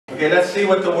Okay, let's see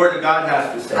what the Word of God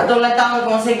has to say. Atong latang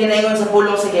kung sa ginaingon sa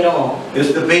pulong sa Ginoo. Is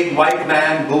the big white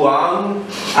man buang?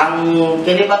 Ang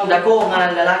kini bang dako nga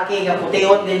lalaki nga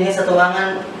putiot dinhi sa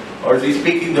tuwangan, Or is he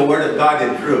speaking the Word of God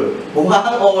in truth?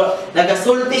 buhang o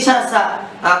nagasulti siya sa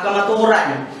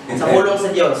kamaturan sa pulong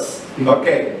sa Dios.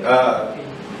 Okay,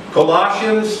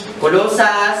 Colossians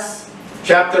Kolosas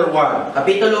chapter 1.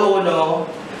 kapitulo 1,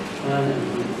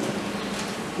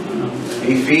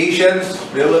 Ephesians,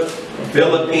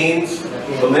 Philippines,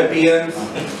 Philippians,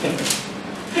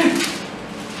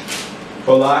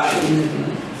 Colossians.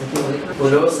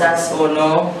 Kolosas 1,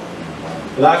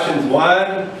 Colossians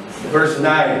 1, verse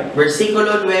 9.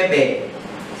 versikulo 9.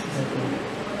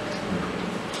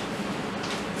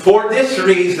 For this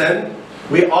reason,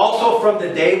 we also from the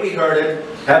day we heard it,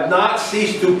 have not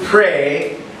ceased to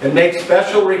pray and make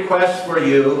special requests for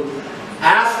you,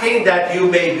 asking that you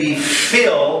may be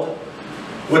filled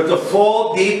with the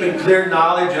full, deep, and clear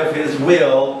knowledge of His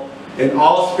will in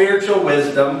all spiritual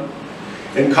wisdom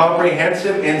and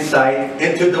comprehensive insight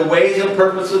into the ways and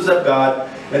purposes of God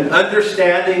and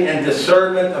understanding and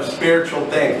discernment of spiritual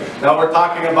things. Now we're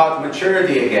talking about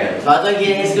maturity again. So atong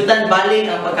ginahisgutan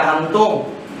balik ang pagkahamtong.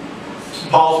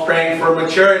 Paul's praying for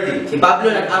maturity. Si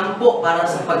Pablo nag-ampo para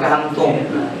sa pagkahamtong.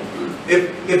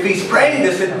 If he's praying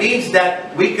this, it means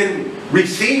that we can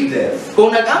receive this.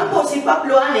 Kung nag-ampo si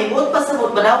Pablo ani, buot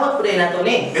pasabot badawat pud nato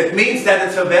ni. It means that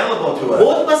it's available to us.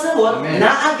 Buot pasabot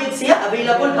naagid siya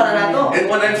available para nato. And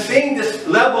when I'm seeing this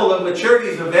level of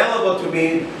maturity is available to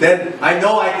me, then I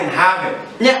know I can have it.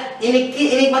 Nya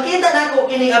ini makita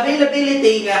nako kini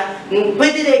availability nga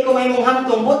pwede dai ko may mong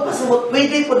hamtong buot pasabot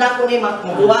pwede pud nako ni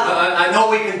makuha. I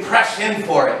know we can press in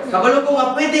for it. Kabalo ko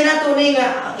nga pwede nato ni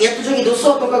nga iato jud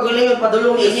idusot ko kagalingon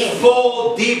padulong ini.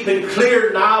 Full, deep, and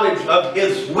clear knowledge of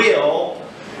His will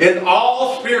in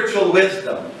all spiritual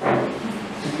wisdom.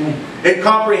 And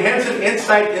comprehensive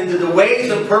insight into the ways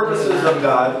and purposes of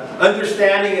God,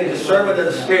 understanding and discernment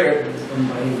of the Spirit,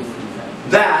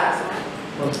 that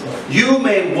you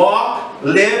may walk,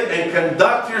 live, and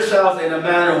conduct yourselves in a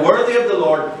manner worthy of the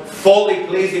Lord, fully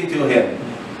pleasing to Him,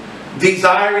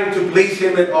 desiring to please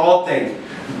Him in all things,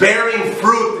 bearing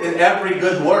fruit in every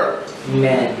good work.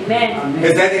 Amen. Amen.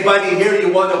 Is anybody here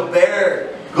you want to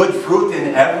bear good fruit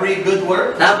in every good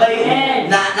work? Nabay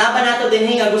naba nato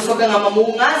dinhi nga gusto ka nga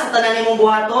mamunga sa tanan nimong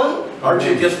buhaton? Aren't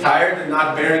you just tired of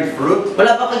not bearing fruit?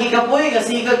 Wala pa kagikapoy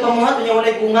kasi sigag pamuhat unya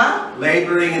walay bunga.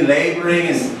 Laboring and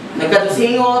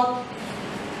Nagkatusingot.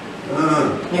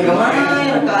 Nya gamay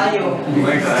ra kaayo.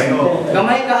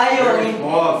 Gamay kaayo ni.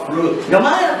 Small fruit.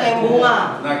 Gamay ra kayong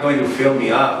bunga. It's not going to fill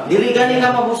me up. Dili gani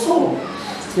ka mabusog.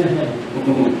 Amen.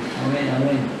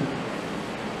 Amen.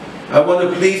 I want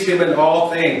to please Him in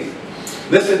all things.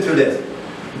 Listen to this.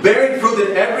 Bearing fruit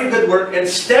in every good work and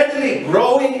steadily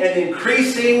growing and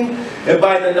increasing and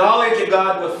by the knowledge of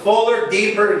God with fuller,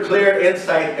 deeper, and clearer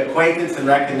insight, acquaintance, and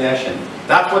recognition.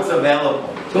 That's what's available.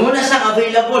 Sumuna siyang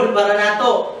available para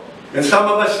nato. And some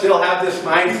of us still have this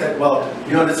mindset, well,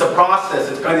 you know, it's a process.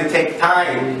 It's going to take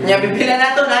time. Nya bibila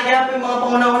nato nagyapon mga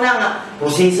pangunahuna nga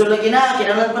proseso lagi na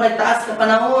kinahanglan pa nagtaas ka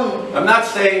panahon. I'm not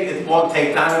saying it won't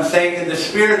take time. I'm saying in the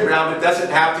spirit realm, it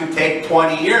doesn't have to take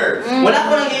 20 years. Wala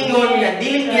ko nag-ingon nga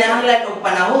dili kinahanglan og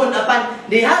panahon apan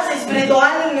diha sa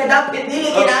espirituhalan nga dapat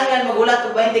dili kinahanglan magulat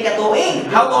og 20 ka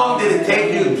tuig. How long did it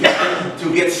take you to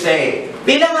get saved?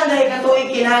 Pila man dahil ka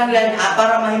tuig kinahanglan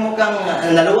para mahimo kang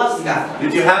naluwas ka.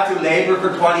 Did you have to labor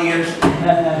for 20 years?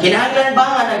 Kinahanglan ba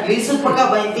nga naglisod pa ka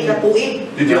 20 ka tuig?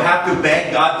 Did you have to beg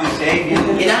God to save you?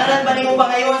 Kinahanglan ba nimo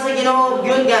pangayon sa Ginoo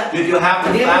gyud ka? Did you have to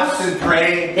fast and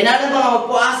pray? Kinahanglan ba nga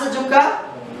magpuasa jud ka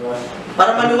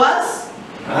para maluwas?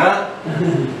 Huh?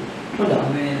 Wala.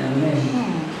 Amen. Amen.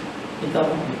 Ito.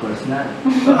 Of course not.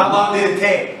 So how long did it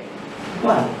take?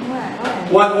 Wala.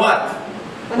 One what?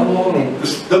 One moment.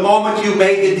 The moment you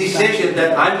made the decision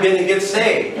that I'm going to get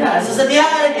saved. Yeah, so sa diha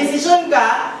ka nagdesisyon ka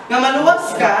nga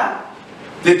maluwas ka,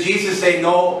 Did Jesus say,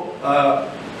 no,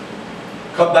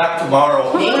 come back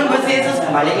tomorrow? ingon ba si Jesus,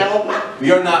 balik lang ugma.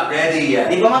 You're not ready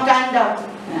yet. Di ba makaandam?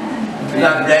 You're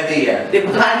not ready yet. Di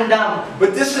ba kaandam?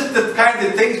 But this is the kind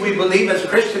of things we believe as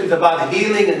Christians about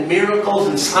healing and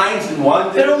miracles and signs and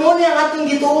wonders. Pero muna ang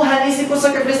atong gituuhan isip ko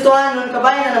sa Kristohanon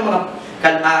kabayan ng mga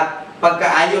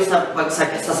pagkaayo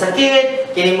sa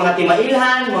sakit, kining mga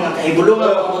timailhan, mga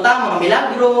kahibulungan, mga utang, mga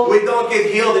milagro. We don't get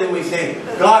healed and we say,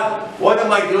 God, what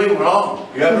am I doing wrong?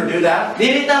 You ever do that?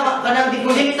 Dili ta kanang di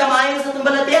ta maayo sa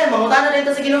tumbalatian, mangutana din ta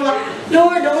sa Ginoo nga,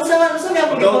 Lord, ang sa man sa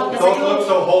ako gibuhat ka sa Don't look iyo.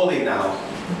 so holy now.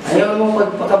 Ayaw mo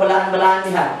pagpakabalaan-balaan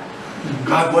niya.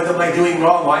 God, what am I doing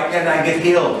wrong? Why can't I get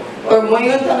healed? Or mo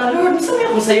yun ka nga, Lord, sa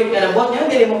ako sa iyo ka na buhat niya,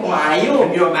 dili mo kumaayo.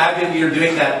 Can you imagine you're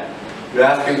doing that You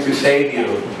ask Him to save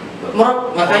you.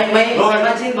 May Lord,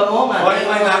 imagine ba mo nga? why am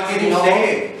I not getting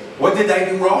saved? What did I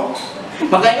do wrong?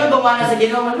 Makaingon ba mana sa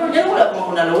Ginoo? Lord, yan wala po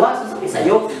ako naluwas. Sabi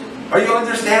sa'yo. Are you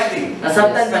understanding?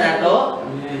 Nasabtan ba na to?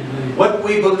 What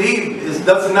we believe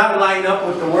does not line up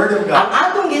with the Word of Ang God.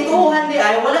 atong gituhan di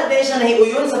ay wala din siya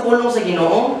nahiuyon sa pulong sa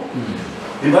Ginoo.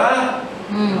 Diba?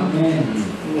 Amen.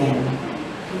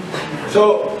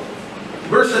 So,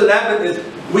 verse 11 is,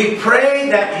 we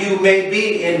pray that you may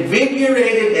be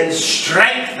invigorated and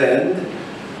strengthened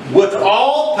with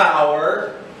all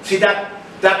power. See, that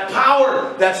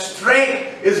power, that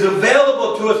strength is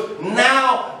available to us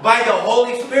now by the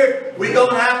Holy Spirit. We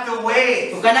don't have to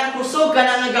wait. Kung kanang kusog,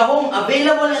 kanang nagahom,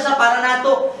 available na siya para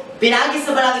nato. Pinagi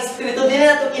sa balang Espiritu, din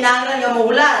na nato kinahanglan nga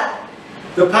mahulat.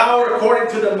 The power according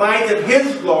to the might of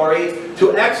His glory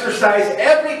to exercise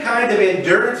every kind of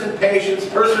endurance and patience,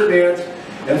 perseverance,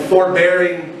 and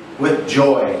forbearing with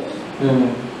joy.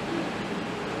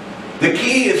 The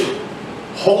key is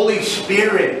Holy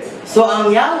Spirit. So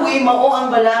ang Yahweh mao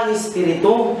ang balang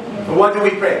Espiritu. What do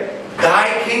we pray? Thy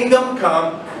kingdom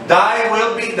come, thy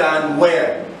will be done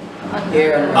where?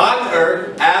 Here. On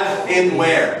earth as in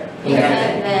where?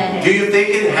 Amen. Do you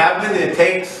think in heaven it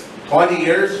takes 20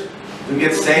 years to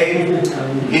get saved,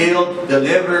 healed,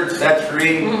 delivered, set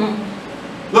free?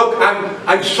 Look,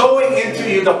 I'm showing into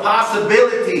you the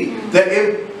possibility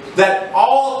that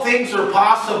all things are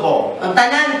possible. Ang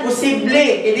tanan posible,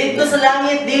 dito sa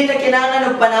langit dili na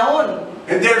kinahanglan og panahon.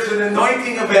 And there's an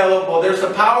anointing available. There's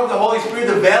the power of the Holy Spirit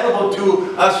available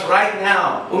to us right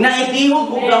now. Ug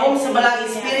naitihog og gahom sa balang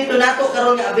Espiritu nato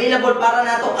karon nga available para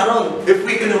nato karon. If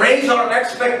we can raise our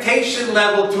expectation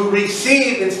level to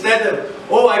receive instead of,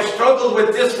 oh, I struggled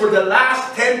with this for the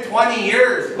last 10, 20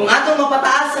 years. Kung atong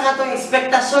mapataas ang atong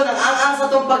ekspektasyon, ang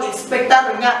sa atong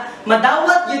pag-ekspektar nga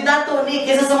madawat gyud nato ni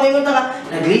kaysa sa moingon nga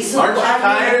naglisod Aren't ko you ani.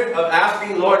 tired of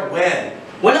asking, Lord, when?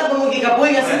 Wala pa mo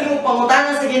gikapoy nga sige mo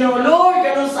pangutanan sa Ginoo, Lord,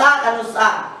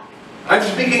 kanusa. I'm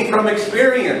speaking from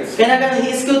experience. Kaya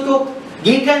nagahiskot ko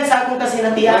gikan sa akong My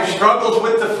kasinatian. struggles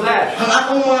with the flesh. Ang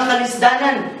akong mga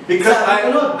kalisdanan Because sa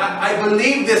akong unod. I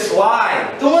believe this lie.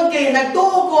 Tungod kay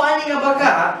nagtuo ko ani nga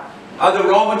baka The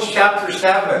Romans chapter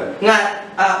 7. nga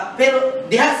pero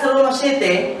diha sa Roma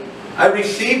 7 I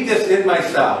received this in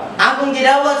myself. akong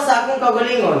gidawat sa akong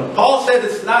kaugalingon. Paul said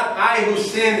it's not I who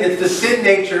sin, it's the sin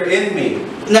nature in me.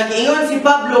 Nag-ingon si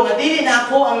Pablo nga dili na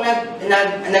ako ang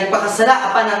nagpakasala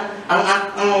apan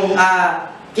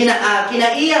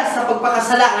kinaiya sa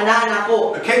pagpakasala nga naa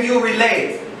nako. Can you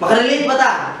relate? Makarelate ba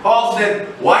ta? Paul said,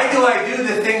 why do I do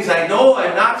the things I know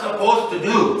I'm not supposed to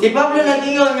do? Si Pablo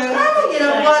nag-ingon nga nga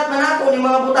ginabuhat man ako ni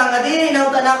mga butang nga dili na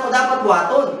utan ako dapat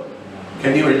buhaton.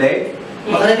 Can you relate?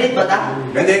 Makarelate ba ta?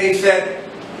 And then he said,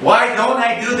 why don't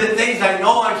I do the things I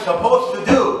know I'm supposed to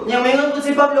do? Nya mingon po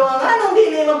si Pablo nga anong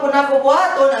dili man po nako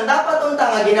buhaton ang dapat unta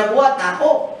nga ginabuhat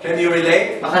nako. Can you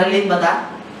relate? Makarelate ba ta?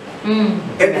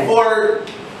 And for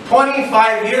 25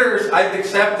 years, I've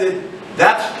accepted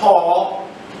that's Paul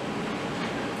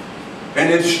and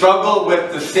his struggle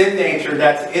with the sin nature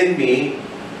that's in me.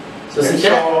 So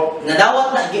siya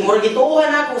nadawat na murag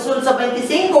gituuhan ako sulod sa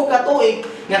 25 ka tuig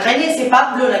nga kani si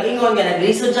Pablo nag-ingon nga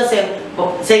naglisod siya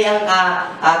sa iyang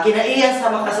kinaiya sa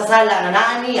makasasala nga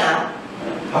naa niya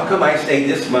How come I say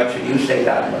this much and you say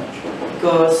that much?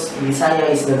 because Bisaya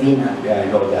is Gavina. Yeah, I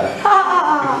know that.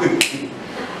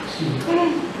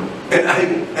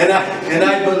 and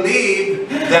I believe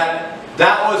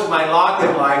that was my lot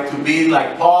in life to be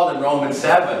like Paul in Romans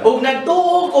 7. Ug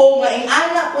nagtuo ko nga ing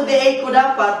anak ko di ko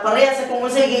dapat pareha sa kung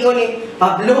unsay gingon ni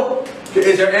Pablo.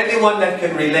 Is there anyone that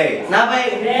can relate?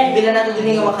 Nabay bila nato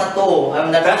dinhi nga makatuo.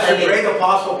 That's the great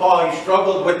apostle Paul. He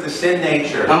struggled with the sin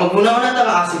nature. Ang maguna-una ta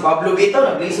nga si Pablo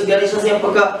bitaw naglisod gali siya sa iyang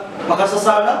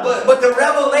makasasala. But the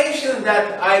revelation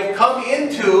that I've come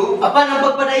into, Apan ang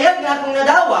pagpadayag nga akong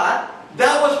nadawat,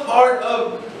 that was part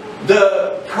of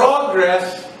the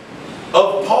progress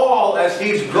of Paul as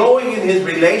he's growing in his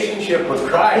relationship with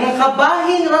Christ. ang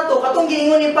kabahin rato katong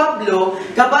giingon ni Pablo,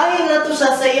 kabahin rato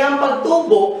siya sa iyang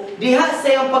pagtubo diha sa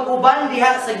iyang pag-uban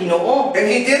diha sa Ginoo.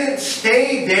 And he didn't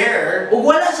stay there Ug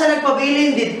wala siya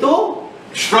nagpabilin didto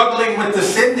struggling with the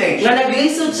sin nga nature.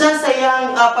 naglisod siya sa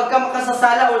iyang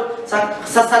pagkamakasasala o sa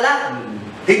sala.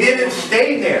 He didn't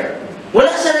stay there.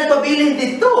 Wala siya nagpabilin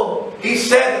didto. He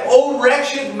said, "Oh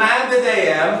wretched man that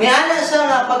I am, Niana siya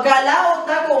nga pagkalaot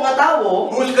nako nga tawo,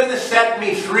 who's going to set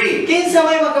me free? kinsa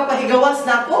may makapahigawas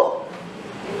nako?"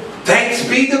 Thanks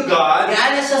be to God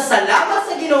Niana siya salamat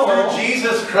sa Ginoo. for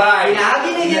Jesus Christ." Pinaagi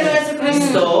ni Ginoo si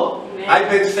Kristo. I've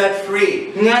been set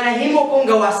free. Nga nahimo kong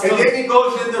gawas And nun. then he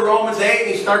goes into Romans 8 and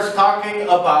he starts talking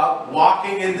about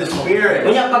walking in the Spirit.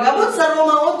 Kunya pag-abot sa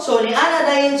Roma 8, ni ana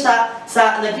dayon siya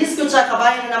sa nagdiskut siya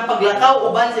kabayan ng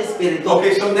paglakaw uban sa espiritu.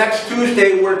 Okay, so next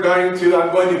Tuesday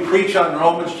I'm going to preach on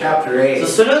Romans chapter 8.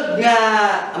 So sunod nga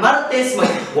Martes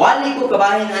magwali ko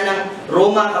kabahin anang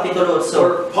Roma kapitulo 8.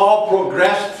 Where Paul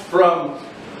progressed from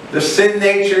the sin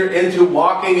nature into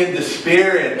walking in the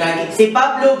Spirit. Si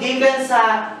Pablo gikan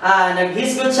sa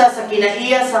naghisgot siya sa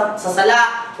kinaiya sa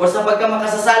sala o sa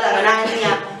pagkamakasasala nga naa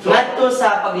niya ngadto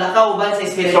sa paglakaw uban sa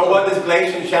espiritu. So what does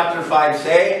Galatians chapter 5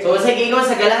 say? So sa giingon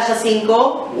sa Galatia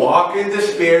 5, Walk in the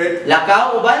Spirit,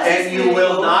 lakaw uban sa and you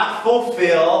will espiritu not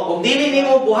fulfill ug dili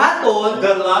nimo buhaton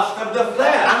the lust of the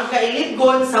flesh. ang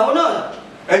kailibgon sa unod.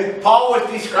 And Paul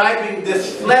was describing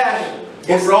this flesh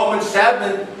in Romans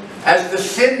 7 as the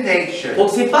sin nature. Ug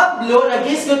si Pablo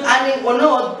naghisgot aning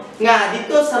unod nga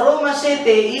dito sa Roma 7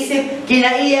 isip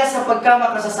kinaiya sa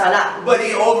pagkamakasasala. But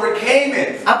he overcame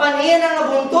it. Apan iya na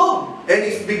nabuntog. And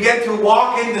he began to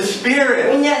walk in the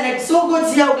Spirit. Unya nagsugod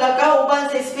siya og lakaw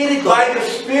uban sa espiritu. By the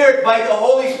Spirit, by the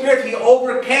Holy Spirit, he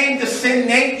overcame the sin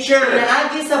nature.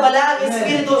 Naagi sa balaang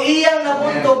espiritu iyang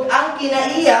nabuntog ang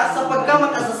kinaiya sa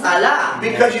pagkamakasasala.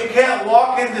 Because you can't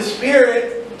walk in the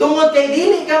Spirit Tungod kay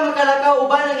dili ka makalakaw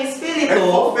uban ng and espiritu.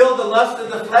 fulfill the lust of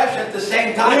the flesh at the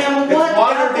same time. Kaya It's mabuhat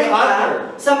one or the ka other.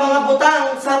 sa mga butang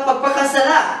sa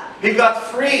pagpakasala. He got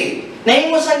free.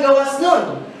 Nahimo siyang gawas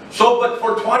nun. So, but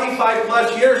for 25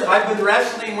 plus years, I've been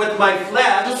wrestling with my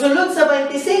flesh, Susunod sa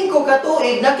 25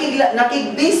 katuig,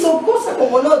 nakigbisog ko sa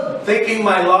kumunod. thinking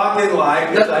my lot in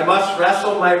life is I must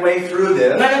wrestle my way through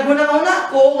this. Nga naguna-una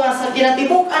ko nga sa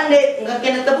kinatibukan nga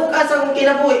kinatabukan sa akong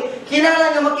kinabuhi,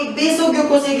 kinahanglan nga makigbisog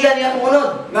yung kusigla niya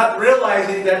kumunod. Not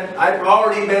realizing that I've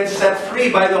already been set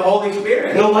free by the Holy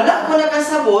Spirit. Nga wala ko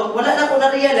nakasabot, wala na ko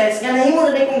na-realize nga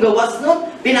nahimo na kong gawas nun,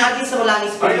 pinagi sa walang Are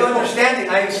you espiritu. understanding?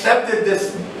 I accepted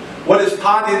this, what is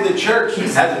taught in the church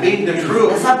as being the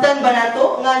truth. Nasabtan ba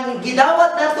nato nga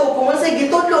gidawat nato kung unsay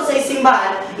gitudlo sa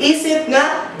simbahan, isip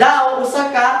nga daw usa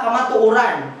ka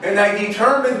kamatuoran. And I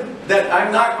determined that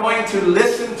I'm not going to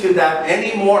listen to that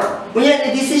anymore. Kunya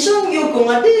ni desisyon gyud ko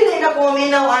nga dili na ko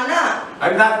maminaw ana.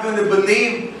 I'm not going to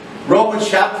believe Romans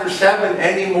chapter 7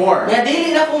 anymore. Nga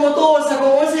dili na ko motuo sa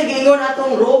kung unsay giingon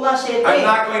atong Roma 7. I'm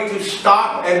not going to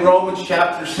stop in Romans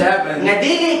chapter 7. Nga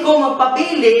dili ko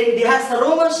magpabilin diha sa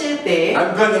Roma 7.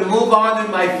 I'm going to move on in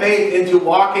my faith into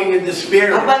walking in the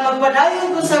Spirit. Apan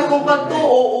magpadayon ko sa akong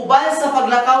pagtuo uban sa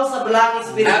paglakaw sa As balaang an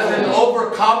espiritu.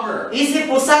 overcomer. Isip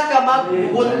usa ka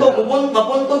magbuntog,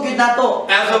 mabuntog yun nato.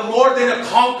 As a more than a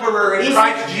conqueror in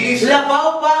Christ Jesus.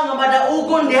 Labaw pa nga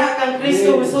madaugon diha kang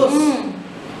Kristo Jesus.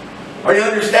 Are you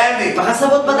understanding?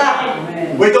 Makasabot ba ta?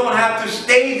 We don't have to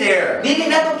stay there.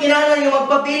 Dili nato kinahanglan yung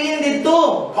magpabilin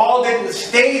didto. Paul didn't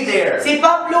stay there. Si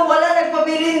Pablo wala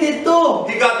nagpabilin didto.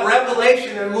 He got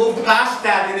revelation and moved past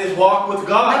that in his walk with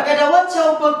God. Nagkadawat siya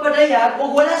og pagpadayag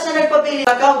ug wala siya nagpabilin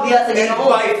lakaw diha sa And Ginoo.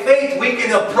 by faith, we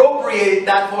can appropriate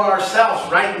that for ourselves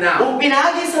right now. Kung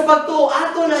pinagi sa pagtuo,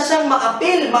 ato na siyang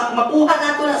maapil, makuha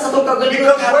nato na sa itong kagalingon.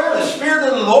 Because where the Spirit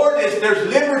of the Lord is, there's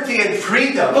liberty and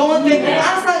freedom. Tungod kay kung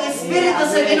asang Espiritu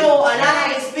sa Ginoo, ana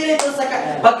ang Espiritu sa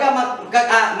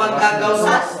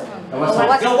magkagausas.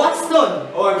 Gawas nun.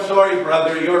 Oh, I'm sorry,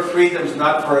 brother. Your freedom's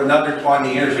not for another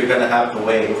 20 years. You're going to have to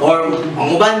wait. Or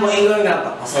ang uban mo ingon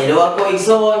nga, pasaylo ako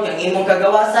igsoon, kang imong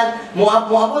kagawasan,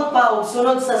 muabot pa, og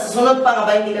sunod sa sunod pa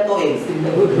nga 20 ka tuig.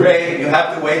 Ray, you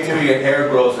have to wait till your hair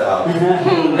grows out.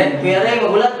 Kuya Ray,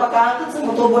 magulat pa ka hangtod sa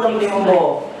mutubo ng limong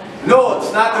mo. No, it's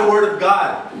not the Word of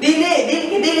God.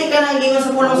 Dili ka nang gingon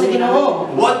sa pulong sa Ginoo.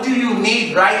 What do you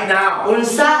need right now?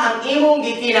 Unsa ang imong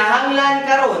gikinahanglan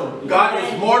karon? God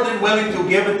is more than willing to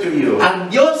give it to you.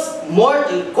 Ang Dios more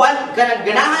kanang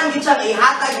ganahan gid siyang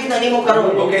ihatag gid nimo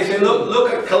karon. Okay, so look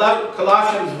at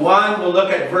Colossians 1. We'll look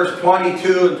at verse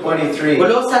 22 and 23.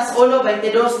 Kolosas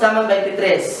 1:22 tamang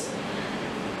 23.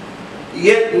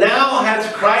 Yet now has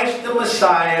Christ the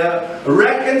Messiah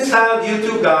reconciled you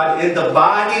to God in the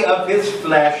body of His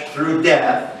flesh through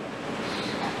death,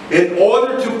 in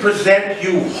order to present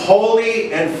you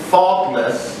holy and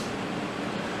faultless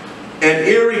and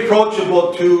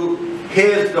irreproachable to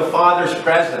His, the Father's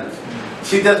presence.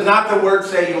 See, does not the word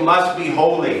say you must be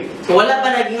holy, So wala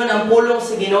pa nagingon ang pulong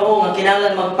sa Ginoo nga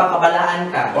kinahanglan magpakabalaan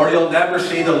ka. or you'll never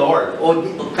see the Lord, O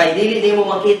kay dili nimo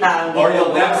makita ang or Ginoo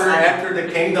you'll never sa- enter the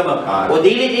kingdom of God? O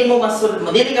dili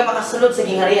ka makasulod sa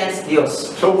gingharian sa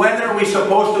Dios. So when are we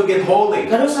supposed to get holy?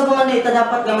 Kano sa mga nita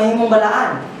dapat nga mahimong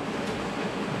balaan?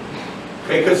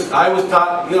 Because I was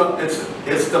taught,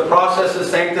 it's the process of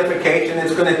sanctification.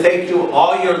 It's going to take you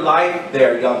all your life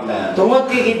there, young man. Tungod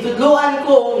kay gitudloan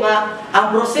ko nga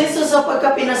ang proseso sa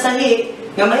pagkapinasahi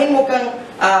nga mahimo kang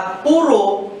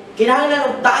puro kinahanglan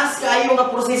og taas kaayo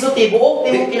nga proseso tibuok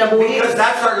timo kinabuhi. Because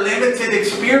that's our limited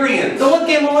experience. Tungod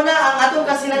kay mo na ang atong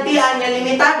kasinatian nga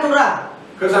limitado ra.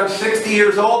 Because I'm 60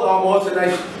 years old almost, and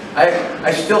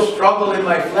I still struggle in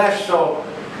my flesh. So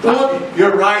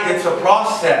you're right, it's a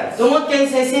process. Tungod kay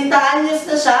 60 anyos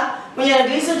na siya, kunya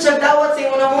naglisod siya dawat sa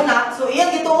una-una, so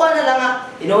iyang gituwa na lang nga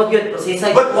tinuod gyud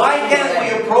proseso. But why can't we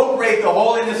appropriate the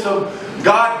holiness of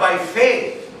God by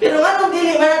faith? Pero nga nung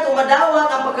dili man nato madawat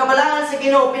ang pagkabalaan sa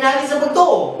Ginoo pinagi sa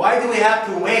pagtuo. Why do we have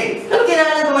to wait? Ano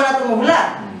kinahanglan man nato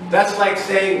mahulat? That's like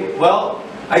saying, well,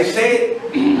 I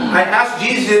asked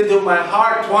Jesus into my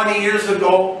heart 20 years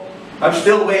ago. I'm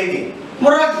still waiting.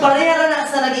 Murag pareha ra na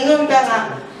sa nagingon ka nga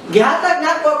gihatag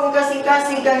nako akong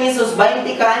kasing-kasing kang Jesus 20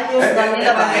 ka anyos na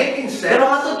nila ba. Pero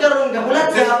hatod karon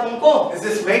gahulat sa hapon ko. Is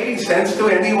this making sense to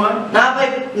anyone?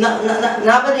 Nabay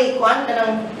ni kuan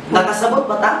kanang nakasabot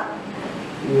ba ta?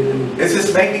 Is this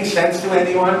making sense to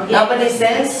anyone? Nabay ni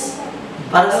sense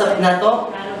para sa nato?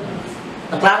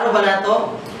 Naklaro ba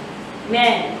nato?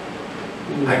 Amen.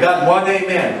 I got one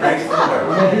amen. Praise the Lord.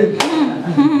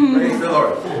 Praise the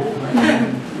Lord.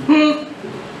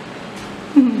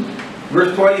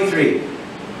 Verse 23.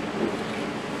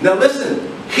 Now listen.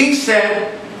 He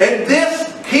said, and this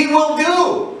He will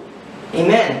do.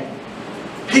 Amen.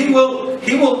 He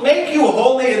will make you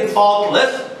holy and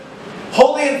faultless.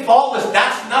 Holy and faultless,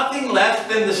 that's nothing less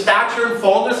than the stature and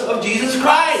fullness of Jesus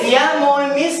Christ. Siya mo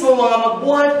mismo mga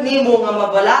magbuhat nimo nga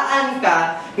mabalaan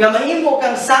ka nga mahimo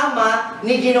kang sama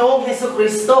ni Ginoong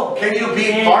Hesukristo. Can you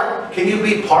be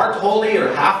part holy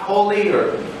or half holy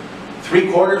or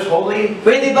 3/4 holy?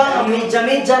 Pwede ba ang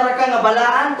medya-medya ra ka nga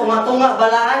balaan, tunga-tunga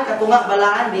balaan, katunga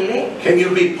balaan dili? Can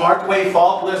you be partway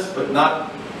faultless but not,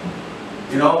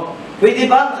 Pwede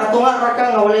ba katunga ra ka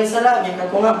nga walay sala, nya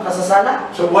katunga kasasala?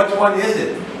 So which one is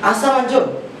it? Asa man jud?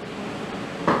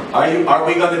 Are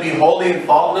we going to be holy and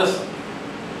faultless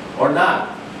or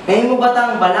not? Mahimo ba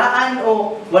tang balaan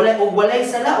o walay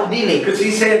sala o dili? Because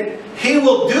he said he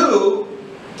will do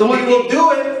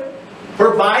it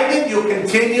provided you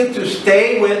continue to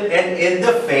stay with and in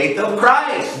the faith of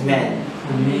Christ. Amen.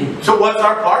 So what's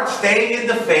our part? Staying in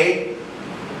the faith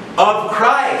of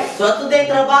Christ. So ato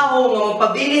day trabaho nga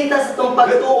magpabilin ta sa tong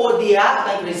pagtuo diha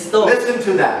kay Kristo. Listen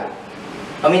to that.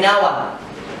 Paminawa.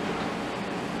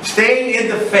 Staying in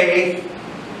the faith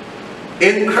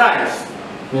in Christ.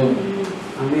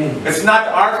 Amen. It's not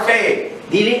our faith.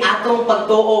 Dili atong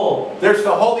pagtuo. There's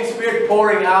the Holy Spirit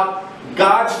pouring out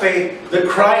God's faith, the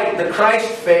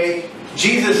Christ faith,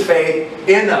 Jesus faith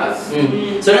in us.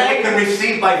 So So that we can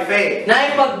receive by faith.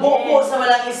 naipagbuko sa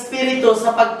walang espiritu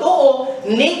sa pagtuo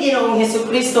ni Ginoong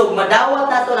Hesukristo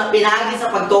madawat nato na pinagi sa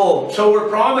pagtuo. So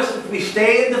we're promised if we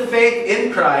stay in the faith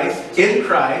in Christ,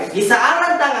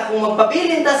 Gisaaran ta nga kung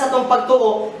magpabilin ta sa tong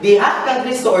pagtuo diha kang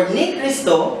Kristo or ni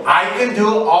Kristo, I can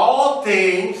do all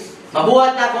things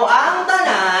mabuhat nako ang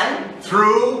tanan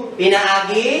through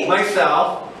pinaagi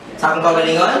myself, sa akong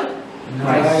kagalingon,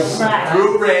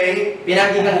 through Ray,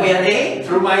 pinagi kang Kuya Ray,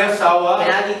 through my asawa.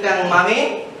 pinagi kang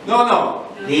Mami, No.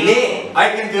 dili. I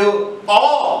can do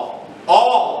all.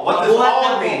 What does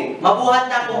all mean? Mabuhat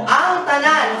nako ang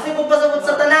tanan. Kasi mo pasabot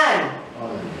sa tanan.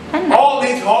 All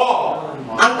means all.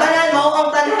 Ang tanan mao ang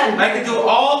tanan. I can do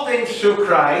all things through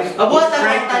Christ. who Mabuhat nako ang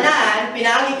strengthens me. tanan,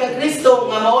 pinaagi kang Kristo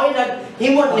nga mao'y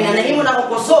nahimon akong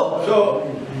kusog. So,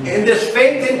 in this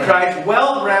faith in Christ,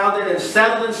 well-grounded and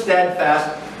settled and steadfast,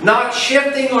 not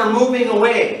shifting or moving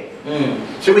away.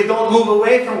 So we don't move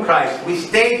away from Christ. We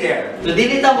stay there. So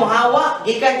dili ta mohawa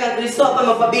gikan kang Kristo apan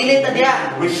magpabilin ta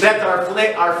diha. We set our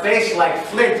face like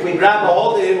flint. We grab a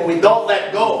hold of Him and we don't let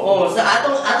go. Oh, sa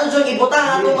atong jud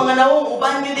ibutang atong mga nawong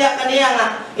uban gyud diha kaniya nga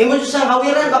imo jud siyang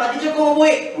hawiran baka di jud ko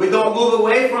mabuhi. We don't move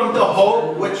away from the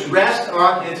hope which rests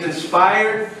on its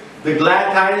inspired, the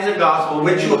glad tidings of gospel,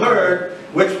 which you heard,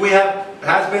 which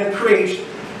has been preached,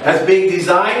 as being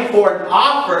designed for and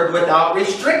offered without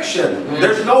restriction.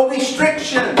 There's no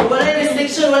restriction. Walay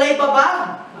restriction, walay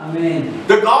babag. Amen.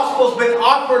 The gospel's been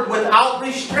offered without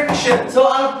restriction So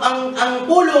ang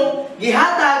pulong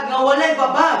gihatag nga walay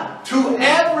babag. to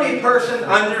every person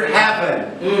under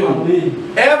heaven.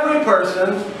 Amen. Every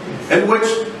person in which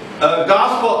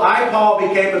gospel Paul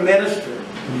became a minister.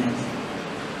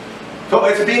 So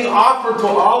it's being offered to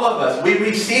all of us. We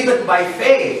receive it by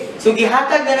faith. So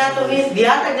gihatag na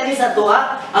ni sa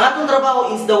tuwa. Ang atong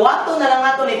trabaho is dawato na lang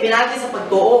ato ni pinagi sa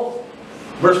pagtuo.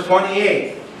 Verse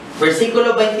 28.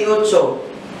 Versikulo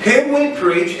 28. Him we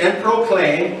preach and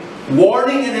proclaim,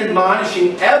 warning and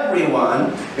admonishing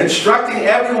everyone, instructing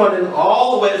everyone in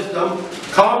all wisdom,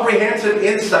 comprehensive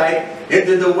insight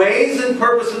into the ways and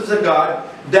purposes of God,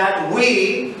 that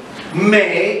we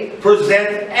may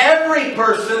present every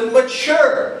person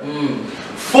mature,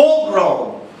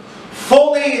 full-grown,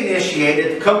 fully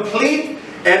initiated, complete,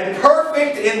 and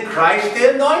perfect in Christ,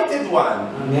 the Anointed One.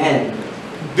 Amen.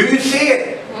 Do you see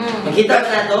it? Makita ba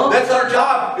na to? That's our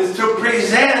job, is to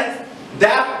present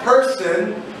that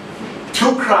person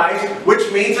to Christ, which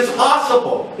means it's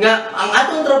possible. Nga ang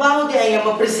atong trabaho di ay nga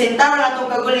mapresentar ang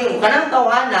atong kagalingon kanang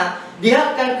tawhana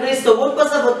diha kang Kristo ug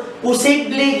pasabot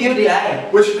posible gyud di ay.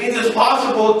 Which means it's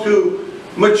possible to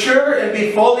mature and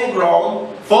be fully grown,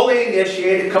 fully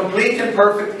initiated, complete and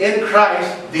perfect in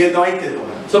Christ, the Anointed One.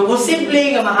 So posible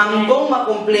nga mahangtong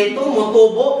makumpleto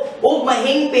motubo ug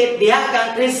mahingpit diha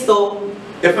kang Kristo.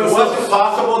 If it wasn't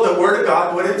possible, the Word of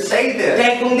God wouldn't say this.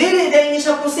 Kaya kung dili dahil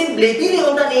siya posible, dili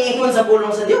unta niingon sa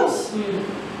pulong sa Dios.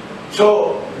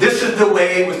 So, this is the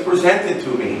way it was presented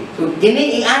to me. So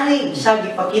kini ingani siya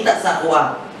gipakita sa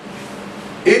kuha.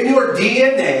 In your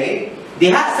DNA,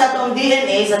 Diha sa atong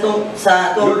DNA sa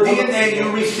your DNA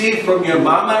you receive from your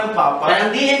mama and papa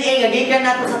kanang DNA nga gikan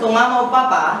nato sa atong mama ug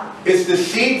papa, is the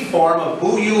seed form of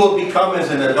who you will become as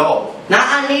an adult.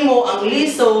 naa nimo ang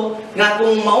liso nga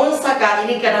kung maunsa ka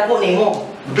ini kadako nimo.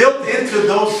 Built into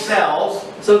those cells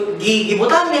So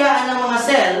gibutang diha ang mga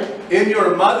cell in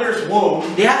your mother's womb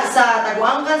diha sa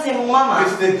taguangkan sa imong mama.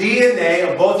 is the DNA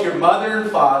of both your mother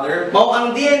and father, Mao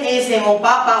ang DNA sa imong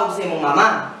papa ug sa imong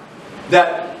mama.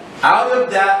 that out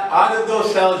of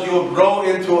those cells you will grow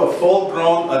into a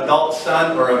full-grown adult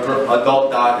son or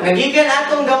adult daughter. Nagikan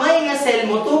atong gamay nga cell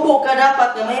motubo ka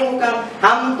dapat nga mahimo kang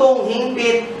hamtong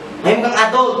hingpit, mahimo kang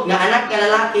adult nga anak nga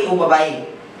lalaki o babae.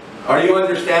 Are you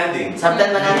understanding?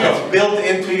 Sabtan man nato. It's built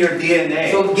into your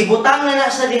DNA. So gibutang na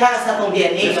siya diha sa atong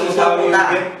DNA This sa is how you mutubo ta.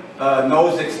 get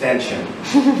nose extension.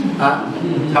 Ha?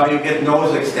 How you get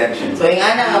nose extension. So yung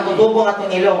ana nga mutubo atong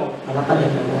ilong. Wala pa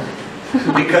din.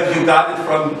 Because you got it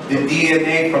from the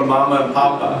DNA from mama and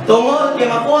papa. Tungod kay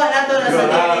makuha nato na sa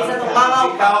DNA sa atong mama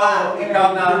ug papa. Ikaw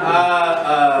na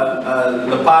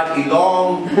lapad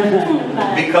ilong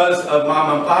because of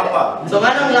mama and papa. So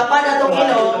nganong lapad atong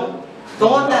ilong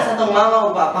tungod na sa atong mama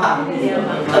ug papa.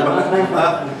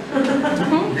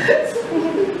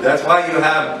 That's why you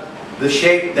have the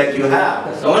shape that you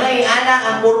have. So una ana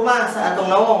ang porma sa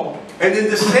atong nawong. And in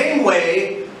the same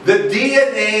way, the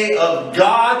DNA of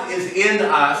God is in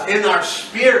us, in our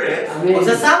spirit, Kung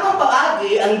sa samang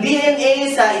paagi, ang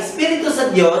DNA sa Espiritu sa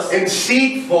Dios in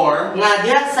seed form, nga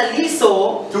diha sa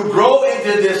liso to grow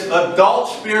into this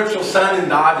adult spiritual son and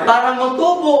daughter. para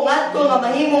motubo ngadto nga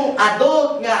mahimong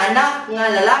adult nga anak nga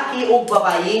lalaki ug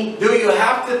babayi. Do you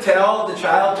have to tell the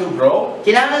child to grow?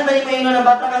 Kinahanglan ba ni maingon ang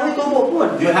bata nga huy tubo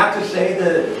pud? Do you have to say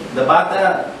the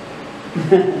bata,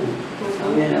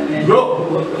 Amen, amen. grow?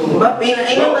 Ba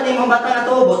pinaingon ba ni mong bata nga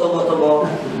tubo tubo?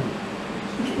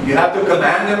 You have to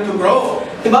command them to grow.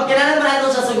 Diba kinahanglan ba nato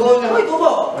sa sugon nga huy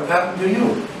tubo? What happened to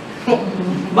you?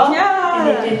 Ba?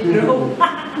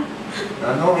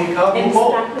 Ano, ikaw And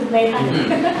mo. stuck with my hand.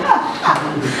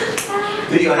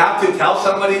 Do you have to tell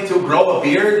somebody to grow a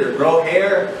beard or grow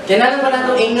hair? Kinahanglan ba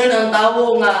nato ingon ang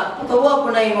tawo nga tubo po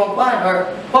na imong pan or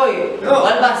hoy, No.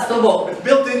 walbas tubo. It's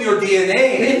built in your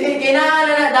DNA.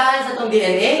 Kinahanglan na dahil sa atong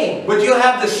DNA. But you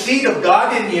have the seed of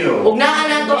God in you. Ug naa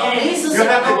nato ang Jesus You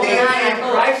sa have the atong DNA unahan of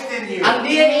nato. Christ in you. Ang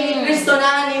DNA ni Kristo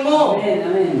naa nimo. Amen,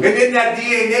 amen. And in that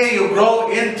DNA, you grow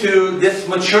into this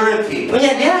maturity.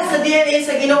 Unya diha sa DNA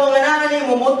sa Ginoo nga naa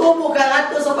nimo motubo ka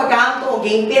ngadto sa pagkahamtong og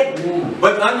hingpit. Amen.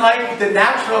 But unlike the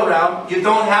natural realm, you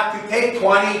don't have to take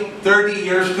 20, 30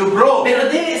 years to grow. Pero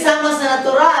dili sama sa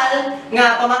natural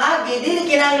nga pamaagi, dili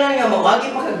kinahanglan nga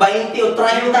mawagi pa kag 20 o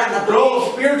 30 You na can grow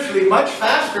tuig. spiritually much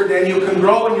faster than you can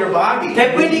grow in your body.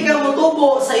 Kaya pwede kang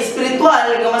motubo sa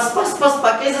espiritual nga mas paspas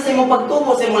pa kaysa sa imong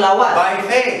pagtubo sa imong lawas. By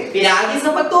faith. Pinaagi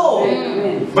sa pagtuo.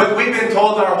 Amen. But we've been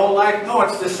told our whole life, no,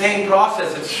 it's the same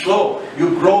process. It's slow.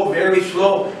 You grow very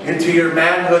slow into your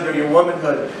manhood or your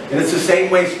womanhood. And it's the same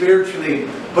way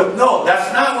spiritually. But no,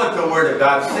 that's not what the Word of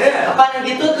God said. Apan ang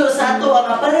gitudlo sa ato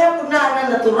ang pareha pud na ang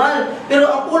natural, pero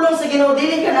ang pulong sa Ginoo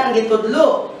dili ka na ang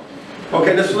gitudlo.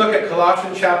 Okay, let's look at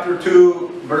Colossians chapter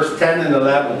 2, verse 10 and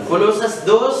 11. Colosas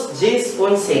 2, 10,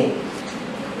 11.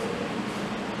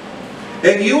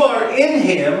 And you are in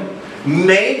Him,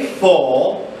 made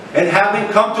full, and having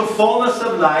come to fullness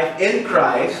of life in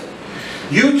Christ,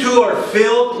 you too are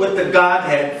filled with the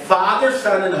Godhead, Father,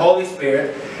 Son, and Holy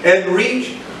Spirit, and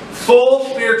reach full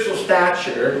spiritual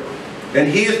stature, and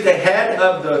He is the head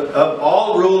of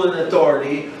all rule and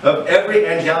authority of every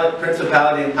angelic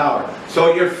principality and power.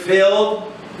 So you're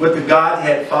filled with the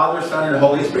Godhead, Father, Son, and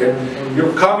Holy Spirit.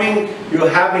 You're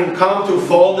having come to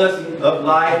fullness of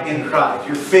life in Christ.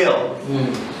 You're filled.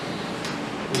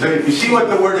 So you see what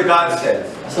the Word of God says.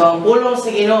 So ang pulong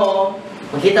sa Ginoo,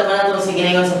 makita ba natin sa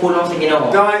Ginoo sa pulong sa Ginoo?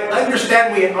 Now I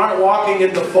understand we aren't walking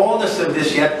in the fullness of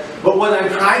this yet, but what I'm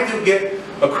trying to get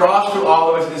across to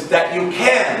all of us is that you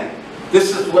can.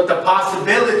 This is what the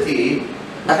possibility.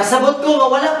 Nakasabot ko nga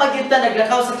wala pa gyud ta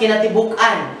naglakaw sa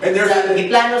kinatibuk-an And there's sa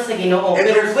giplano sa Ginoo. and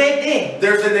Pero pwede.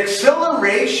 there's an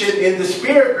acceleration in the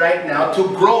Spirit right now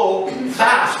to grow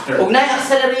faster. Ug naay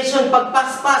acceleration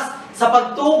pagpaspas sa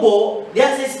pagtubo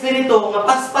diha sa espiritu nga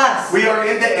paspas. We are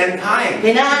in the end time.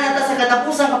 Kinahanglan ta sa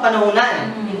katapusang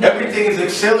kapanahunan. Everything is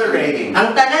accelerating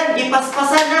Ang tanan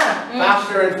gipaspasan na.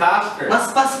 faster and faster. Mas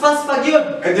paspas pa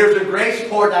gyud. And there's a grace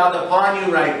poured out upon you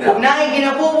right Ug now naay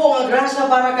ginabubo nga grasya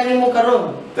para kanimo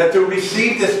karon. that to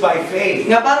receive this by faith,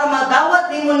 Nga para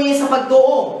madawat nimo ni sa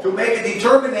pagtuo. to make a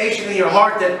determination in your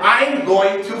heart that I'm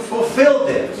going to fulfill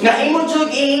this. Nga imo jud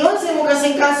iingon sa imo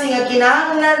kasing-kasing nga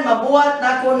kinahanglan mabuhat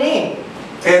nako ni.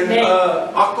 And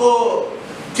ako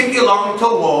tigilong to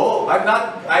wo.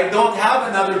 I don't have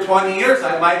another 20 years.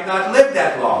 I might not live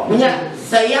that long. Nya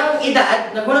sa iyang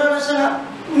edad naguna na siya nga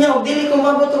nya og dili ko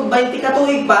mabot og 20 ka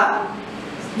tuig pa.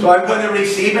 So I'm going to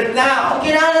receive it now. Ang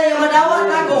kinahanglan nga madawat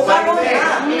nako karon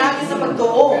na pinagi sa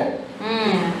pagtuo.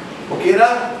 Okay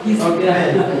ra?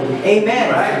 Amen.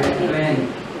 Right? Amen.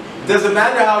 Doesn't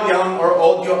matter how young or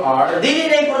old you are. Dili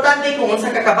na importante kung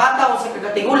unsa ka kabata o sa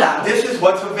katigula. This is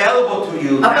what's available to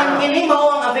you Apan now. kini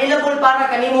mao ang available para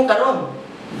kanimo karon.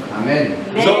 Amen.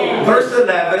 So, verse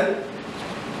 11,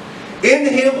 in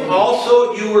him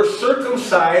also you were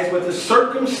circumcised with a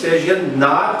circumcision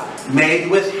not made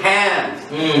with hands.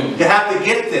 You have to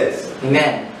get this.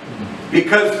 Amen.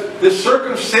 Because the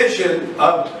circumcision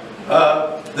of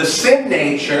the sin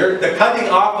nature, the cutting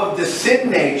off of the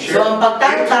sin nature So, ang into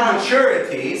pagtangtang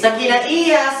maturity, sa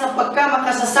kinaiya sa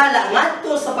pagkamakasasala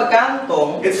ngadto sa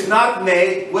pagkahantong, it's not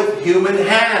made with human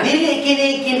hands. dili kini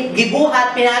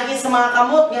gibuhat pinagi sa mga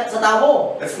kamot nga sa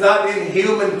tawo. It's not in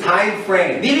human time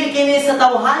frame. Dili kini sa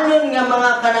tawhanon nga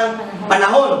mga kanang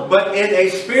panahon. But in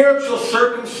a spiritual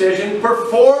circumcision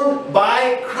performed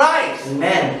by Christ.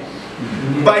 Amen.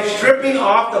 By stripping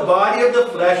off the body of the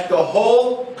flesh, the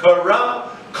whole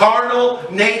corrupt, carnal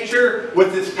nature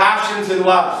with its passions and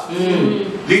lusts.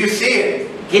 Do you see it?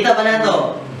 Kita ba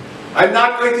nato? I'm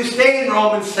not going to stay in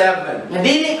Romans 7. Nga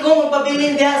dili ko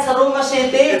magpabilin diha sa Roma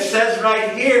 7. It says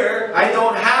right here, I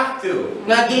don't have to.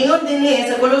 Nga gingon dinhi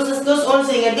sa Colossus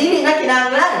 2:11 nga dili na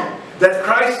kinahanglan. That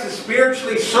Christ has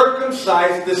spiritually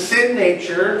circumcised the sin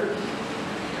nature,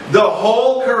 the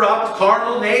whole corrupt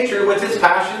carnal nature with its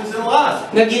passions and lusts.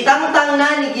 Nga gitangtang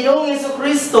na ni Ginoong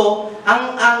Jesucristo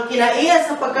ang kinaiya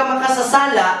sa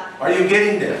pagkamakasasala Are you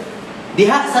getting this?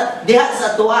 diha sa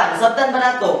tuan. Sabtan ba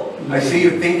nato? I see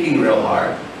you thinking real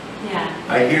hard. Yeah.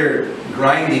 I hear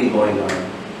grinding going on.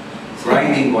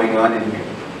 Grinding going on in here.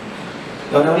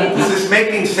 Is this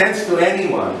making sense to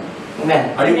anyone?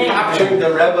 Amen. Are you capturing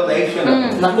the revelation of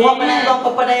it? Nakuha pa nato ang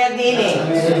pagpadayag niini.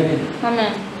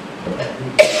 Amen.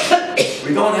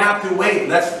 We don't have to wait.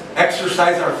 Let's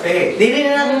exercise our faith. Dili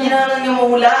na nato kinahanglan nga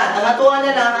mahulaan. Ang atuan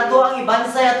na lang ato ang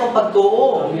ibansay atong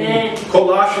pagtuo. Amen.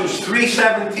 Colossians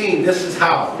 3:17, this is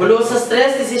how. Colossus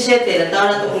 3:17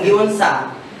 nataw nato kung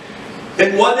giunsa.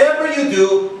 And whatever you do,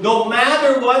 no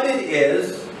matter what it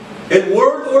is, in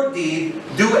word or deed,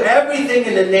 do everything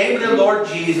in the name of the Lord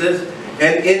Jesus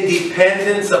and in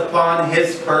dependence upon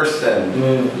His person,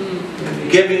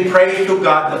 giving praise to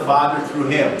God the Father through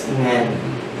Him. Amen.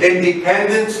 In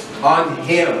dependence on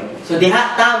Him. So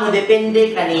diha ta mo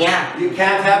depende kaniya. You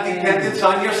can't have dependence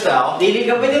on yourself. Dili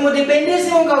ka pwede mo depende sa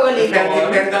imong You can't kaugalingon.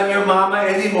 depend on your mama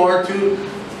anymore to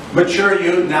mature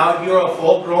you. Now you're a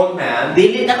full-grown man.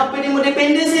 Dili na ka pwede mo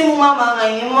depende sa imong mama nga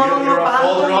imong You're a mapahantong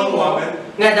full-grown mo. woman.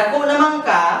 Nga dako naman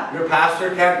ka, Your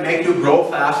pastor can't make you grow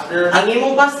faster. ang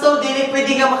imong pastor dili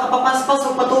pwede nga makapapaspas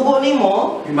o patubo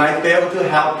nimo. He might be able to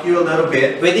help you a little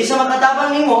bit. Pwede siya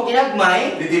makatabang nimo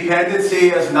ginagmay. The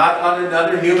dependency is not on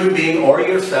another human being or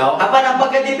yourself Apan ang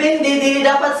pagkadepende dili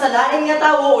dapat sa lain nga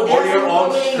tawo o diha or sa your imong own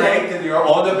kaugalingon. strength and your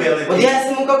own O ability. diha sa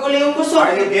imong kaugalingong kusog.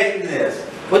 Are you getting this?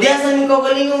 O diha sa imong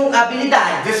kaugalingong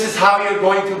abilidad. This is how you're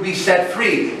going to be set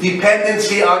free.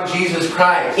 Dependency on Jesus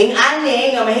Christ. Ing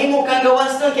ani nga mahimo kang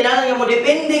gawas nun kinahanglan nga mo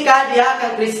depende ka diha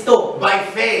kang Kristo. By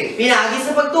faith. Pinaagi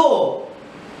sa pagtuo.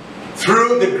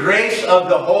 Through the grace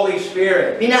of the Holy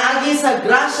Spirit. Pinaagi sa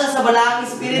grasya sa balaang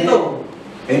Espiritu.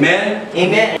 Amen?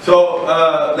 Amen. So,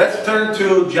 let's turn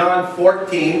to John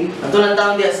 14. Ato lang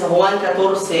taon diya sa Juan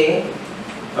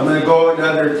 14. I'm going to go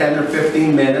another 10 or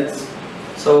 15 minutes.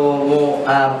 So,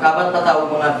 kabat pa tao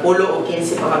mga 10 o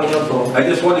 15 pa ka minuto. I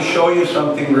just want to show you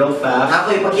something real fast.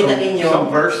 Ako ipakita ninyo Some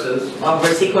verses. mga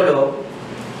bersikulo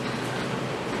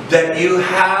That you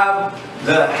have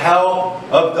the help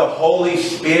of the Holy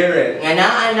Spirit. nga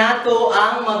naa nato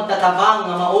ang magtatabang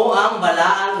nga mao ang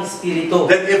balaang espiritu.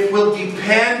 That if we'll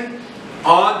depend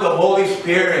on the Holy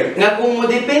Spirit, Nga kung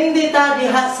modepende ta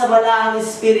diha sa balaang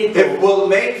espiritu, if we'll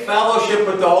make fellowship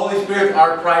with the Holy Spirit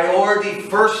our priority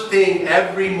first thing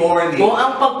every morning, kung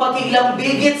ang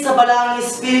pagpakiglambigit sa balaang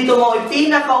espiritu mo ay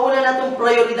pinakauna natong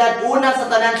prioridad una sa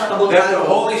tanan sa that the kabuntagon.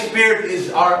 Holy Spirit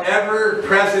is our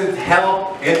ever-present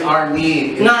help in our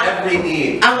need, in Nga every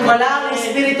need. ang balaang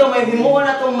espiritu may himuon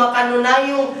natong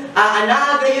makanunayong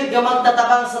anaa gayud nga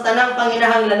magtatabang sa tanang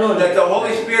panginahanglanon. That the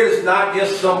Holy Spirit is not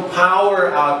just some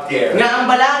power out there. Nga ang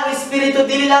balaang espiritu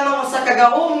dili lamang sa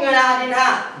kagahom nga naa dinha.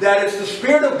 That it's the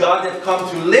Spirit of God that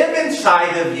comes to live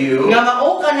inside of you. Nga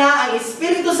mao kana ang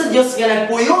espiritu sa Dios nga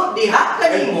nagpuyo diha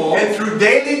kanimo. And through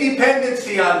daily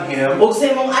dependency on Him, Ug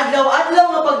sa imong adlaw-adlaw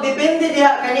nga pagdepende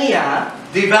diha kaniya,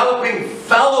 developing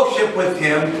fellowship with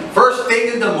Him first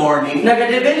thing in the morning,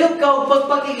 nagadevelop ka og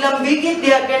pagpakiglambigit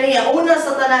diha kaniya una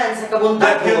sa tanan sa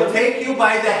that He'll kabuntagon. take you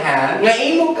by the hand Nga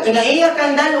iya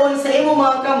kang dalon sa imong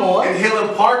mga kamot, and He'll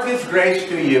impart His grace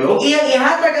to ug you, iyang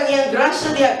ihatag ang iyang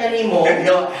grasya diha kanimo. and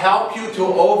He'll help you to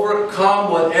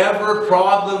overcome whatever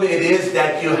problem it is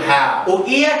that you have. Ug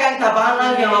iya kang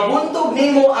tabangan nga mabuntog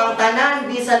nimo ang tanan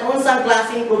bisan unsang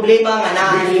klaseng problema nga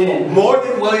naa nimo. More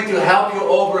than willing to help you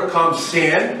overcome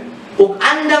sin. Ug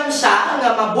andam siya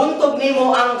nga mabuntog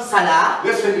nimo ang sala.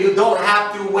 Listen, you don't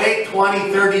have to wait 20,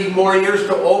 30 more years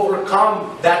to overcome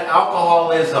that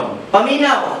alcoholism.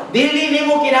 Paminaw, dili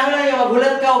nimo kinahanglan nga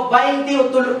maghulat ka og 20 o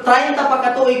 30 pa ka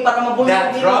tuig para mabuntog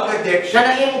That nimo drug addiction.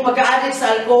 na imong pagka-addict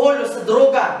sa alcohol o sa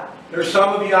droga. There's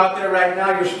some of you out there right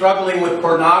now, you're struggling with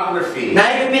pornography.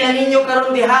 Naipipila ninyo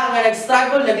karon diha nga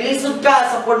nag-struggle, naglisod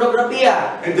ka sa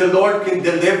pornografiya. And the Lord can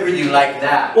deliver you like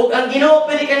that. Ug ang Ginoo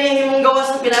pwede kaniya himong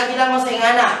gawas sa pinagi lamang sa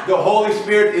ingana. The Holy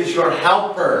Spirit is your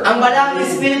helper. Ang balang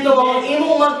espiritu mao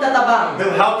imong magtatabang.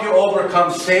 He'll help you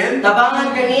overcome sin,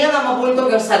 Tabangan kaniya nga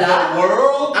mabuntog ang sala, the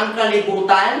world, ang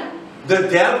kalibutan, the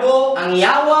devil, ang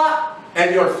yawa,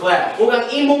 and your flesh. ug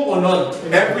ang imong unod.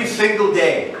 Every single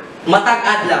day. Matag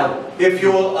adlaw. If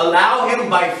you will allow Him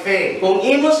by faith, Kung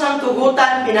imo siyang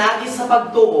tugutan pinagi sa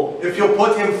pagtuo, if you'll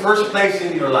put Him first place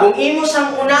in your kung life, imo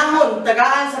siyang unahon,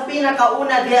 tagaan sa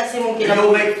pinakauna diha sa imong if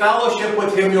you'll kinabuhi. make fellowship with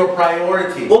Him your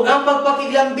priority. Ug ang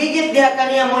pagpakiglambigit diha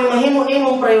kaniya mo'y mahimo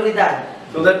nimong prioridad.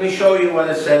 So let me show you what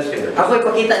it says here. Ako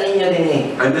ipakita ninyo dinhi.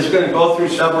 I'm just going to go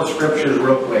through several scriptures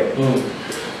real quick.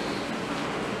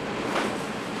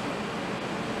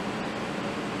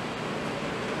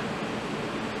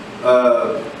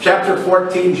 Chapter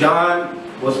 14, John,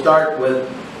 we'll start with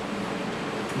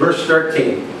verse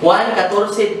 13. Juan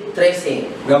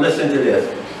 14:13. Now listen to this.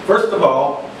 First of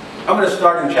all, I'm going to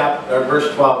start in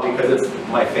verse 12 because it's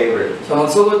my favorite. So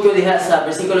magsugod ko diha sa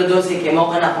bersikulo 12 kay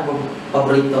mao kana akong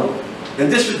paborito.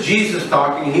 And this is Jesus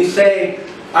talking. He's saying,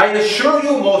 I assure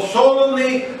you most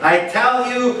solemnly, I tell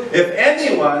you, if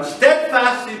anyone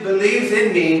steadfastly believes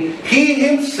in me, he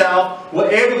himself will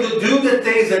be able to do the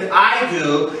things that I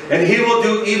do, and he will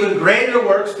do even greater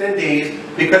works than these,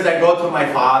 because I go to my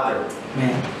Father.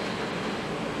 Amen.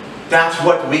 That's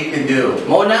what we can do.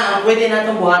 Mao na ang pwede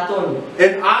natong buhaton.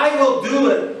 And I will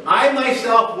do it. I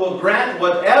myself will grant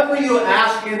whatever you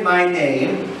ask in my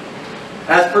name,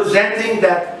 as presenting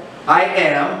that I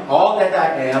am, all that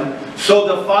I am, so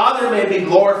the Father may be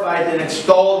glorified and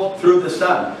extolled through the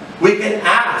Son. We can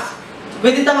ask.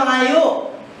 Pwede ta mangayo.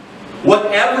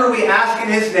 Whatever we ask in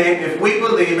His name, if we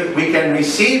believe it, we can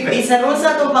receive it. Bisan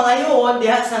unsa atong pangayoon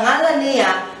diha sa ngalan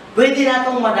niya, pwede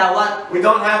natong madawat. We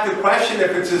don't have to question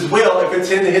if it's His will. If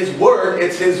it's in His Word,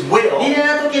 it's His will. Di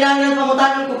na nato kinahanglan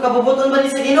pangutanon kung kabubuton ba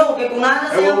ni sa Ginoo kay kung naa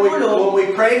na And sa when pulong.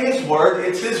 we pray His Word,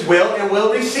 it's His will, and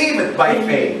we'll receive it by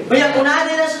faith. Kaya kung naa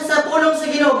na siya sa pulong sa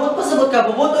Ginoo, but pasabot ka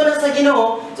bubuton na sa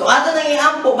Ginoo, so ato nang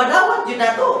iampo madawat jud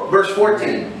nato. Verse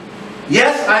 14.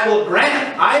 Yes, I will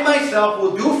grant. I myself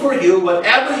will do for you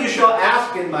whatever you shall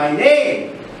ask in my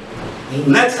name.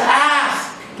 Let's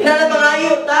ask. Kinahanglan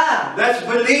mangayo ta. Let's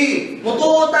believe.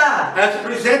 Mutuo ta. As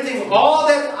presenting all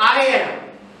that I am.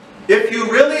 If you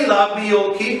really love me,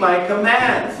 you'll keep my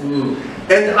commands.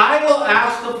 And I will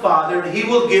ask the Father, and He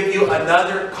will give you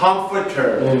another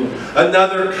comforter,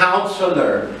 another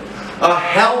counselor, a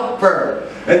helper,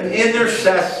 an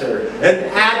intercessor,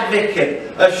 an advocate,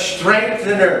 a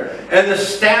strengthener, and a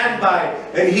standby,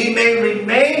 and He may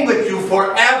remain with you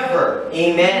forever.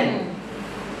 Amen.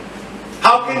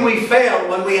 How can we fail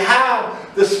when we have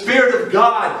the Spirit of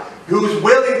God who's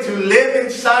willing to live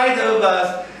inside of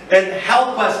us and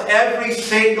help us every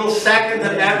single second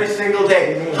of every single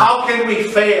day. How can we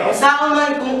fail?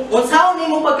 Unsaon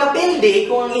nimo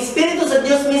pagkapildi kung ang Espiritu sa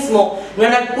Dios mismo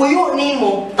nga nagpuyo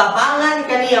nimo tabangan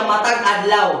kaniya matag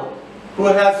adlaw.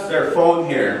 Who has their phone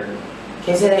here?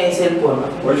 Kinsa na yung cellphone?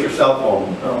 Where's your cell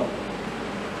phone? Oh.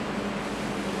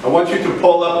 I want you to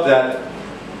pull up that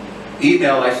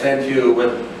email I sent you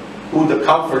with who the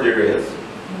Comforter is.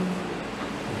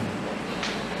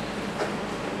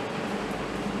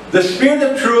 The Spirit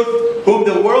of truth, whom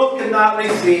the world cannot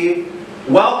receive,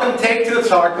 welcome take to its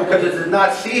heart, because it does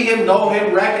not see him, know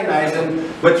him, recognize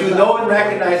him, but you know and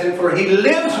recognize him, for he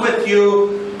lives with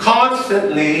you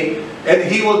constantly, and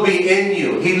he will be in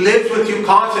you. He lives with you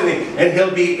constantly, and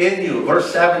he'll be in you.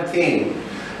 Verse 17.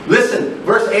 Listen,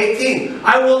 verse 18.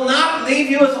 I will not leave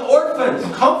you as orphans,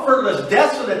 comfortless,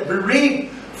 desolate,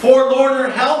 bereaved, forlorn, or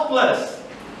helpless.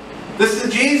 This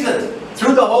is Jesus.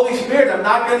 Through the Holy Spirit, I'm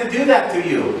not going to do that to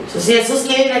you. So si Jesus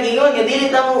kini nagingon nga dili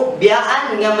ta mo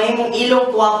biyaan nga mahimong ilong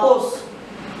tuwapos.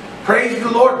 Praise the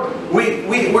Lord.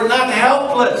 We're not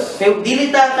helpless. Kay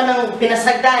dili ta kanang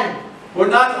pinasagdan.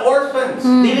 We're not orphans.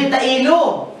 Dili ta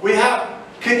ilo.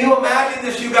 Can you imagine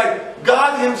this, you guys?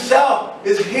 God Himself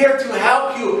is here to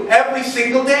help you every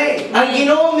single day. Ang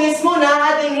Ginoo mismo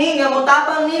na ating hinga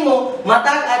motabang nimo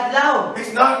matag adlaw.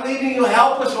 He's not leaving you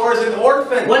helpless or as an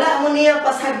orphan. Wala mo niya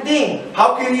pasagding.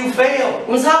 How can you fail?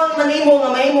 Unsaon man nimo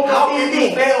nga mahimo ka How can you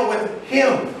pildi? fail with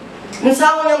Him?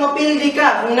 Unsaon nga mapildi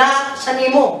ka kung naa sa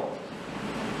nimo?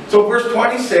 So verse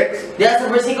 26, Diya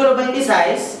sa versikulo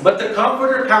 26, but the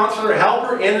Comforter, Counselor,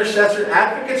 Helper, Intercessor,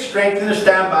 Advocate, Strengthener,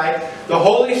 Standby, the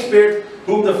Holy Spirit,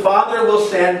 whom the Father will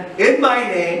send in my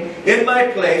name, in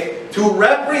my place, to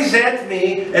represent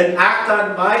me and act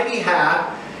on my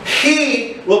behalf,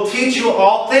 He will teach you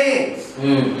all things.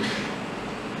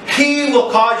 He will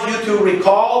cause you to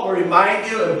recall or remind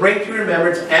you and bring to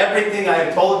remembrance everything I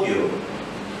have told you.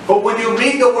 But when you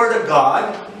read the Word of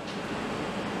God,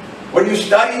 when you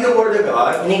study the Word of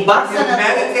God, when you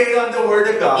meditate on the Word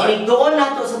of God, inigdoon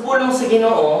nato sa pulong sa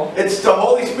Ginoo, it's the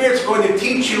Holy Spirit's going to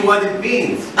teach you what it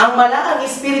means. ang malaang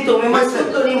Espiritu may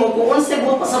masudlo nimo kung unsa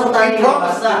mo pasarutan He nimo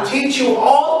promised basa. to teach you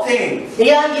all things.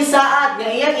 Iyang gisaad nga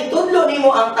iyang itudlo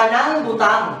nimo ang tanang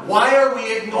butang. Why are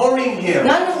we ignoring Him?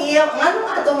 Nganong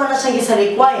ato man na siya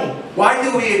gisalikway? Why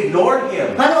do we ignore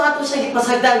Him? Nganong ato siya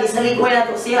gipasagdan gisalikway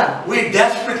nato siya? We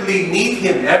desperately need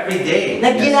Him every day.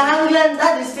 Nagkinahanglan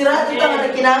ta, desperado ta nga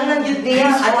nagkinahanglan jud niya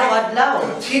He's adlaw-adlaw.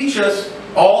 trying to teach us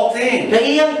all things. Na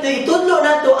iyang itudlo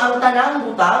nato ang tanang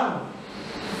butang.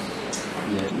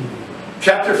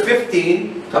 Chapter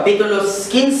 15, Kapitulo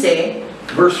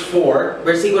 15, verse 4.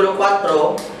 versikulo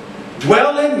 4,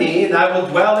 Dwell in me, and I will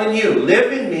dwell in you. Live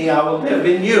in me, I will live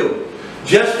in you.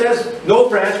 Just as no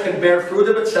branch can bear fruit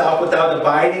of itself without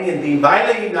abiding and being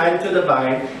vitally united to the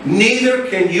vine, neither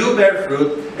can you bear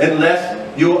fruit unless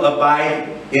you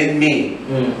abide in me.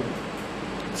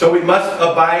 So we must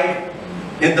abide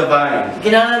in the vine.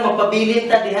 kinahanglan magpabilin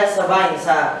ta diha sa vine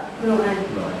sa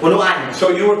punuan. So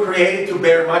you were created to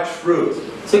bear much fruit.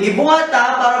 So gibuhat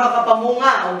ta para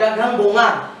makapamunga og daghang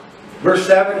bunga. Verse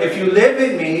 7, if you live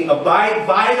in me, abide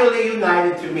vitally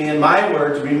united to me, and my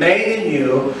words remain in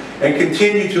you, and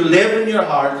continue to live in your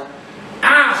heart,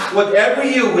 ask whatever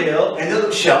you will, and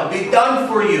it shall be done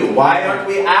for you. Why aren't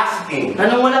we asking?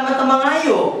 Anong wala man ta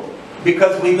mangayo?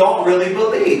 Because we don't really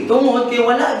believe. Tungod kay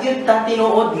wala gyud ta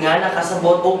tinuod nga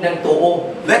nakasabot og nagtuo.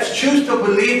 Let's choose to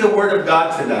believe the Word of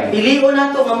God tonight. Pilion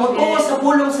nato nga motuo sa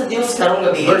pulong sa Dios karong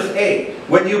gabi. Verse 8,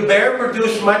 when you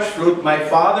produce much fruit, my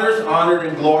Father is honored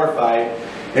and glorified,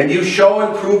 and you show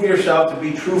and prove yourself to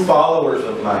be true followers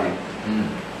of mine.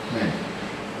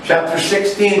 Chapter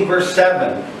 16, verse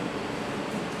 7.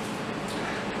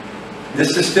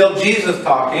 This is still Jesus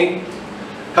talking.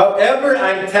 However,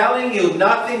 I'm telling you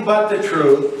nothing but the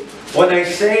truth when I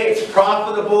say it's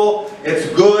profitable, it's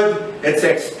good, it's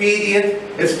expedient,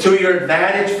 it's to your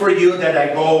advantage for you that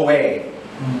I go away.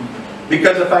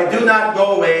 Because if I do not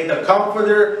go away, the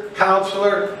Comforter,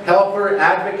 Counselor, Helper,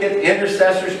 Advocate,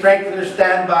 Intercessor, Strengthener,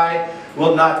 Standby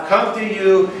will not come to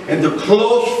you into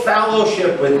close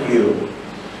fellowship with you.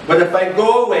 But if I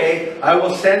go away, I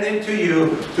will send him to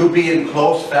you to be in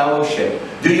close fellowship.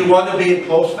 Do you want to be in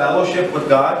close fellowship with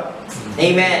God?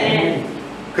 Amen.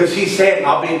 Because He's saying,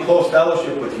 I'll be in close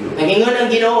fellowship with you. Nagingon ang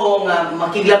Ginoo nga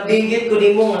makiglabdigit ko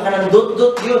nimo nga kanang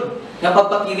dut-dut yun nga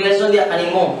pagpakiglasyon diha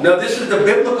kanimo. Now this is the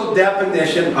biblical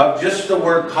definition of just the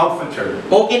word comforter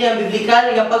Mo kini ang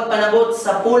biblikal nga pagpanabot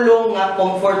sa pulong nga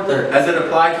comforter as it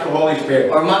applies to Holy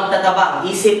Spirit. or magtataba ang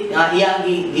isip nga iyang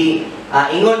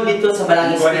ingon dito sa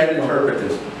balang Go ahead and espiritu. interpret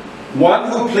this.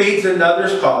 one who pleads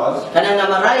another's cause Kanang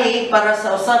namaray para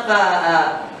sa usa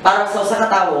ka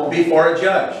tawo before a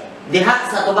judge, diha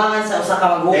sa tubangan sa usa ka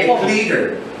a maghukom.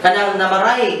 pleader, Kanang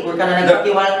namaray or kanang the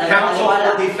nagpatiwala, counsel nagpatiwala.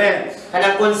 for defense,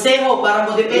 Kanang konseho para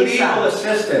mo the legal depensa.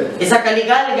 assistant, Isa ka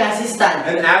legal nga assistant.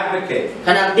 an advocate,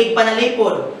 Kanang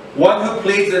tigpanalipod. one who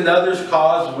pleads another's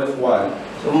cause with one,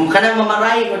 So, kanang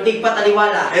mamaray or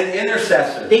tigpataliwala. an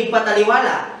intercessor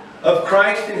Tigpataliwala. of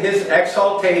Christ in his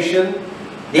exaltation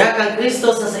Diha kang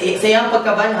Kristo sa iyang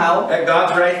pagkabanhaw. at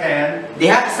God's right hand,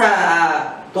 Diha sa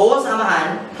tuo sa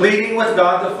amahan. pleading with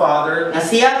God the Father Na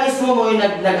siya mismo mo yung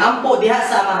nagampo diha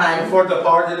sa amahan. for the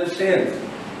pardon of sins,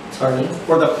 Sorry.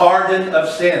 for the pardon of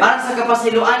sins. Para sa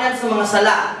kapasiluanan sa mga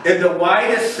sala. In the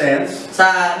widest sense,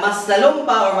 Sa mas lalong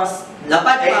pa or mas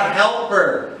lapad a pa.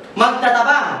 helper,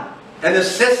 Magtatabang. an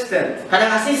assistant,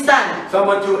 Kanang assistant.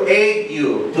 someone to aid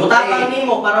you, to Mutabang aid,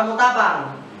 nimo para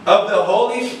mutabang. of the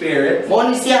Holy Spirit, Mo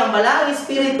ni siya ang balang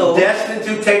espiritu destined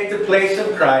to take the place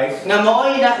of Christ nga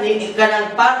maoy na ni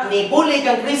kanang ni puli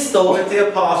kang Kristo with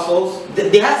the apostles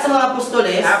diha sa mga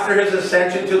apostoles after his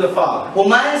ascension to the Father,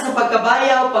 human sa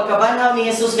pagkabayaw pagkabanhaw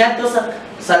ni Jesus ngadto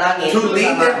sa langit to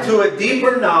lead them to a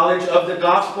deeper knowledge of the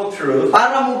gospel truth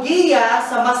para mugiya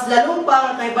sa mas lalong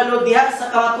pang kahibalo diha sa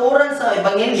kamatuoran sa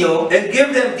ebanghelyo and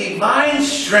give them divine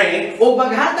strength ug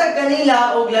maghatag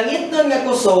kanila og langitnon nga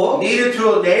kusog needed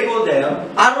to enable them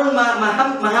aron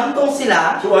mahamtong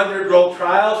sila to undergo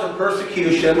trials and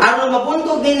persecution aron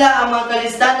mabuntog nila ang mga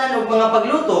kalistanan ug mga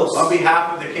paglutos on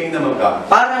behalf of the kingdom of God.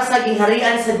 para sa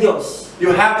gingharian sa Dios.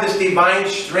 You have this divine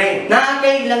strength Naa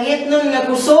kay langitnon nga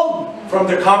kusog from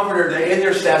the Comforter, the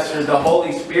Intercessor, the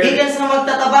Holy Spirit. gikan sa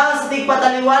magtatabang sa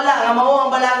tigpataliwala nga mao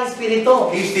ang balang espiritu.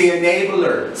 He's the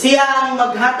enabler Siya ang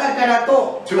maghatag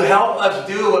kanato to help us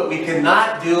do what we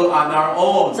cannot do on our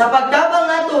own. sa pagtabang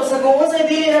nato sa kung unsay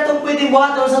dili nato pwede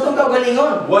buhaton sa atong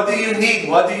kaugalingon. What do you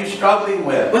need? What are you struggling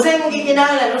with? Unsay mong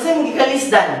gikinahanglan, unsay mong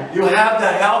gikalisdan. You have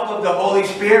the help of the Holy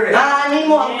Spirit. Naanin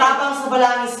mo ang tabang sa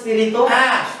balang espiritu.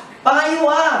 Ask,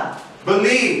 Pangayua,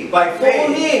 believe by faith,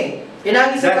 tuunin,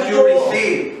 kinahanglan sa that you pagtuo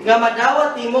receive, nga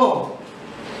madawat nimo.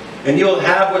 and you'll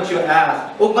have what you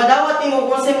ask. Ug madawat nimo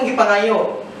kung unsay mong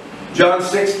gipangayo. John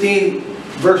 16,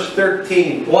 verse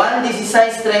 13.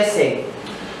 1:16-13.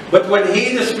 But when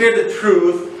He, the Spirit of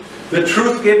truth, the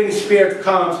truth-giving Spirit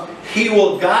comes, He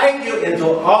will guide you into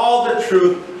all the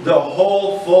truth, the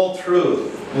whole full truth.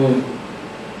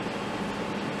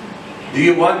 Do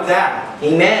you want that?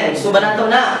 Amen. So ba nato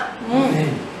na?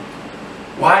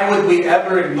 Why would we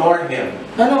ever ignore Him?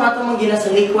 Ano nga ito mong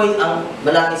ginasalikway ang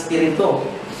balang espiritu?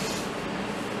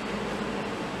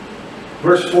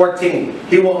 Verse 14,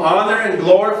 He will honor and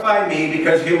glorify me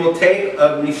because He will take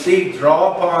of receive,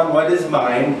 draw upon what is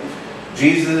mine.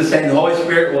 Jesus is saying the Holy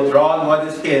Spirit will draw on what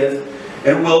is His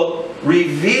and will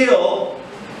reveal,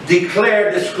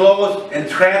 declare, disclose, and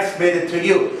transmit it to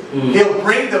you. He'll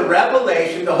bring the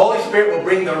revelation, the Holy Spirit will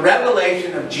bring the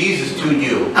revelation of Jesus to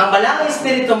you. Ang balang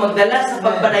espiritu magdala sa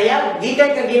pagpadayag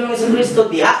gikan kang Ginoong Jesucristo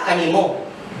diha kanimo.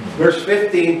 Verse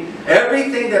 15,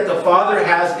 everything that the Father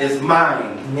has is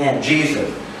mine, Amen. Jesus.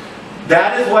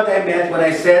 That is what I meant when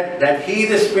I said that He,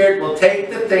 the Spirit, will take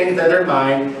the things that are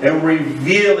mine and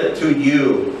reveal it to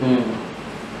you.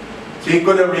 So He's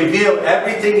going to reveal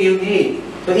everything you need.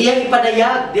 So iyang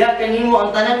ipadayag diha kanimo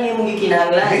ang tanan nga imong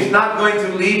gikinahanglan. He's not going to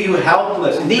leave you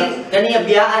helpless. Di kaniya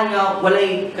biyaan nga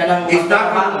walay kanang He's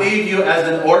not going to magtabang. leave you as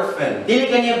an orphan. Dili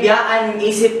kaniya biyaan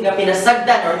isip nga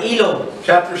pinasagdan or ilog.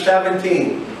 Chapter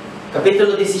 17,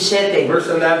 Kapitulo 17, verse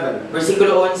 11.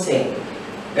 versikulo 11.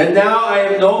 And now I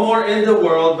am no more in the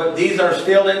world, but these are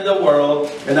still in the world,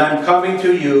 and I'm coming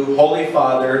to you, Holy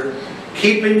Father.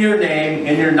 Keep in your name,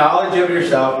 in your knowledge of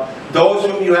yourself, those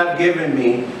whom you have given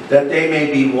me, that they may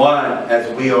be one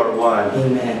as we are one.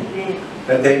 Amen.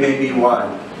 That they may be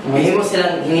one. Mahimo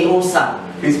silang hiniusap.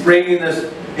 He's bringing us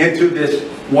into this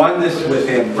oneness with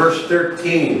Him. Verse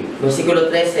 13.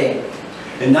 Versikulo 13.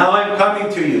 And now I'm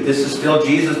coming to you. This is still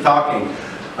Jesus talking.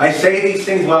 I say these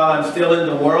things while I'm still in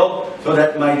the world, so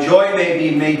that my joy may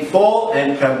be made full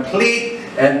and complete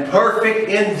and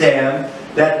perfect in them,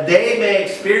 that they may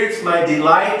experience my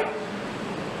delight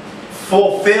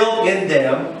fulfilled in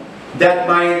them, that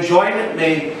my enjoyment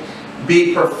may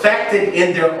be perfected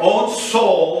in their own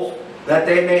souls, that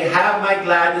they may have my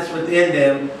gladness within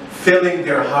them, filling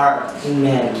their hearts.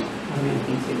 Amen. Amen.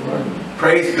 Thank you, Lord.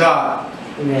 Praise God.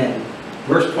 Amen.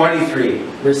 Verse 23.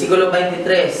 Versikulo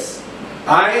 23.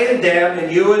 I and them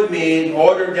and you and me, in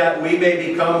order that we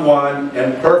may become one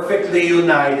and perfectly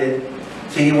united,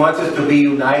 See, He wants us to be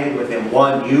united with Him,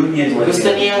 one union with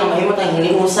Gusto Him. niya nga mahimot ang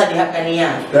hiniusa diha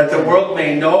kaniya. That the world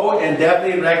may know and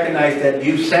definitely recognize that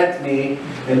you sent me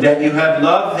and that you have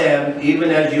loved them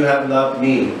even as you have loved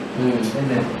me.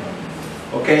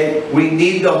 Okay? We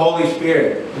need the Holy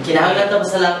Spirit. Kinahanglan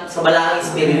ta sa balaang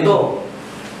espiritu.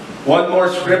 One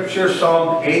more scripture,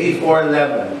 Psalm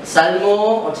 84:11.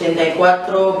 Salmo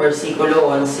 84 versikulo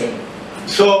 11.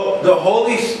 So the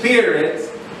Holy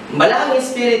Spirit Balaang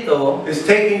espiritu is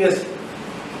taking us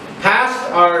past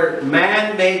our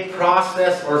man-made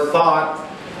process or thought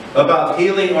about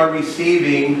healing or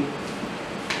receiving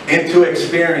into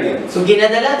experience. So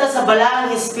ginadala ta sa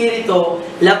balaang espiritu,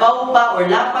 labaw pa or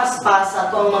lapas pa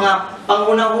sa atong mga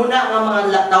panghunahuna nga mga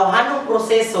tawhanong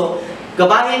proseso,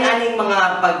 gabahin aning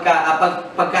mga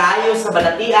pagkaayo sa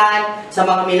balatian, sa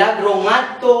mga milagro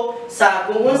ngadto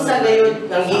sa kung unsa gayud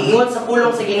ang giingon sa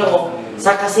pulong sa Ginoo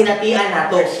sa kasinatian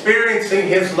nato. Experiencing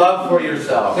His love for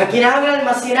yourself. Nga kinahanglan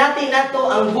masinati nato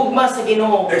ang gugma sa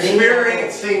Ginoo.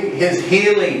 Experiencing His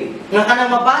healing. Nga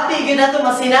kanang mabati gyud nato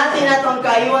masinati nato ang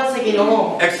kaayuhan sa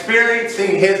Ginoo.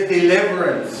 Experiencing His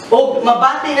deliverance. Og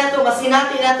mabati nato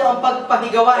masinati nato ang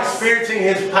pagpahigawas. Experiencing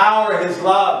His power, His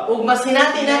love. Ug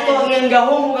masinati nato ang iyang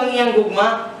gahom ug ang iyang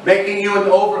gugma. Making you an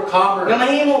Nga overcomer.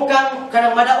 mahimo kang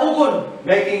kanang madaugon.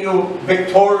 Making you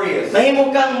victorious. Mahimo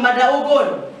kang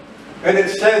madaugon. And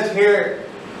it says here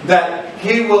that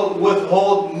He will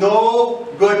withhold no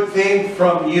good thing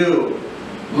from you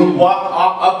who walk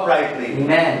uprightly.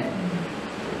 Amen.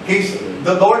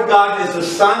 The Lord God is the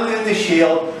sun and the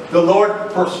shield. The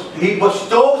Lord, He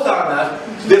bestows on us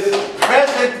this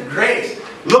present grace.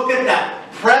 Look at that.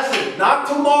 Present, not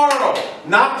tomorrow,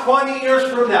 not 20 years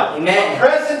from now. Amen.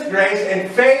 Present grace and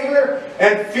favor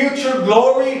and future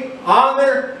glory,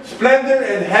 honor, splendor,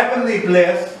 and heavenly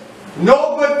bliss.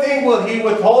 No good thing will He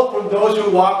withhold from those who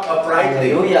walk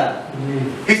uprightly. Hallelujah.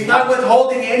 He's not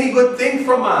withholding any good thing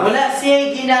from us. Wala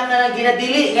siya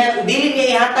ginadili nga dili niya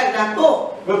ihatag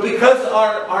nato. But because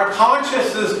our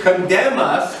consciences condemn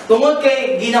us, Tungod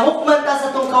kay ginahukman ta sa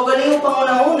tong kaugalingong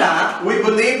pangunahuna, we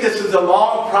believe this is a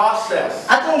long process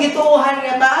atong gituohan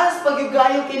nga taas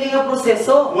pagyugayo kini nga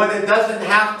proseso. when it doesn't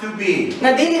have to be.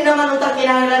 Nga dili naman unta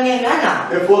kinahanglan nga ingana.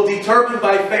 If we'll determine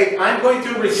by faith, I'm going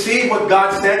to receive what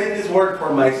God said in His Word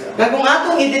for myself. Nga kung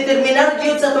atong i-determinar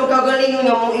gyud sa tong kaugalingon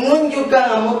nga moingon gyud ka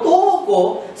nga motuo ko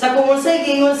sa kung unsay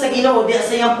giingon sa Ginoo diha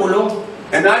sa iyang pulong.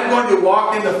 And I'm going to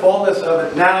walk in the fullness of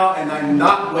it now, and I'm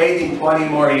not waiting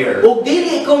 20 more years. Ug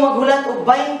dili ko maghulat og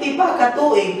 20 pa ka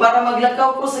tuig para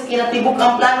maglakaw ko sa kinatibuk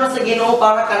ang plano sa Ginoo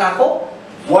para kanako.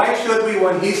 Why should we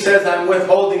when He says, I'm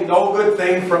withholding no good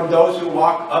thing from those who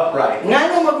walk upright?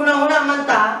 Ngano magunahuna man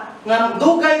ta nga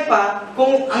dugay pa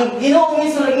kung ang Ginoo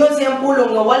mismo ingon siyang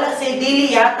pulong nga wala siya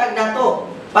dili ihatag nato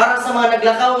para sa mga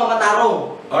naglakaw nga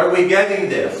matarong. Are we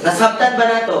getting this? Nasabtan ba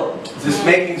nato? Is this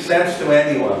making sense to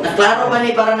anyone? Naklaro ba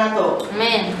ni para nato?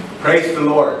 Amen. Praise the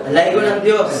Lord. Laigo ng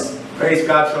Dios. Praise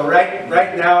God. So right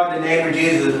now, in the name of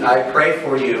Jesus, I pray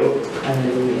for you.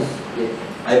 Hallelujah.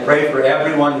 I pray for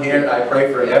everyone here. I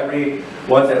pray for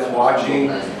everyone that's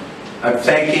watching. I'm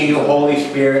thanking you, Holy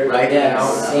Spirit, right Yes.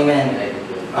 now. Amen.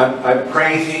 I'm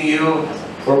praising you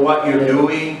for what you're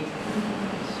doing.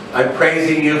 I'm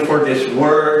praising you for this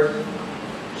word,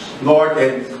 Lord,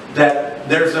 and that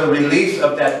there's a release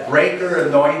of that breaker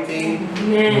anointing.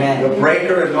 Amen. The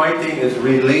breaker anointing is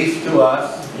released to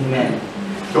us Amen.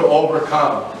 to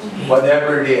overcome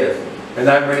whatever it is. And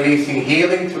I'm releasing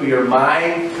healing to your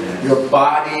mind, your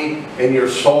body, and your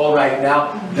soul right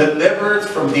now. Deliverance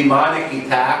from demonic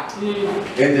attack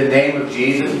in the name of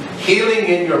Jesus. Healing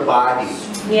in your body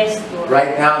Yes, Lord.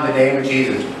 right now in the name of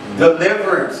Jesus.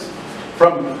 Deliverance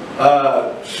from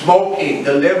smoking.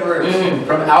 Deliverance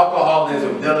from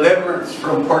alcoholism. Deliverance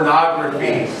from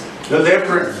pornography.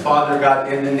 Deliverance, Father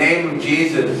God, in the name of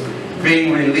Jesus,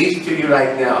 being released to you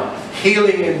right now.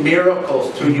 Healing and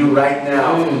miracles to you right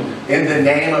now. In the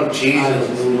name of Jesus.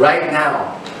 Right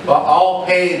now. But all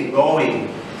pain going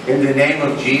in the name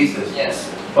of Jesus. Yes.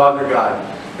 Father God.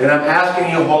 And I'm asking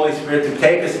you, Holy Spirit, to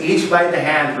take us each by the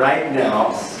hand right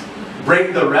now.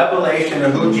 Bring the revelation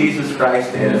of who Jesus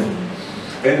Christ is.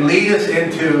 And lead us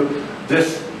into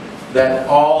this, that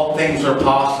all things are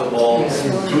possible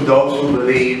to those who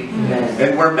believe.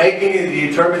 And we're making a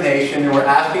determination, and we're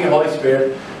asking the Holy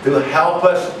Spirit to help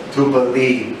us to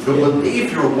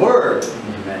believe your word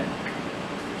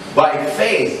by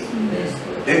faith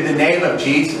in the name of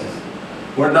Jesus.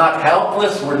 We're not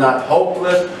helpless, we're not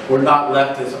hopeless, we're not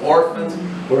left as orphans,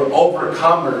 we're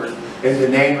overcomers in the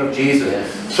name of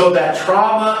Jesus. So that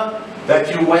trauma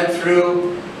that you went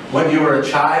through when you were a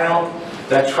child,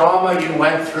 that trauma you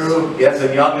went through as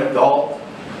a young adult,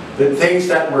 the things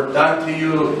that were done to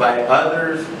you by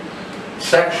others,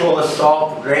 sexual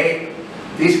assault, rape,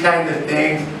 these kinds of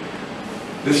things,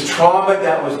 this trauma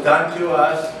that was done to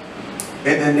us,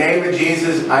 in the name of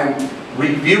Jesus, I'm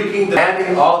rebuking,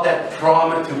 demanding all that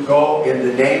trauma to go in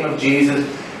the name of Jesus,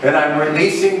 and I'm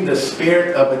releasing the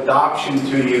spirit of adoption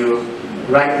to you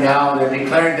right now, and I'm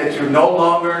declaring that you're no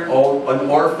longer an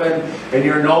orphan, and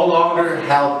you're no longer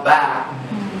held back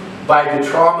by the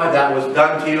trauma that was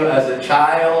done to you as a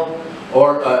child,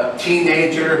 or a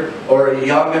teenager, or a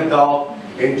young adult.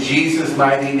 In Jesus'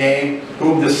 mighty name,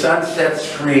 whom the Son sets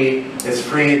free is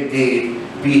free indeed.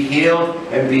 Be healed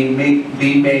and be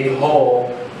made whole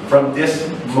from this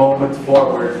moment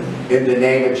forward. In the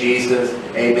name of Jesus,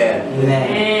 amen.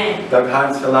 Amen.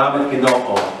 Daghang salamat,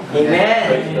 Ginoo. Amen.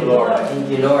 Praise the Lord. Thank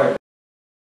you, Lord.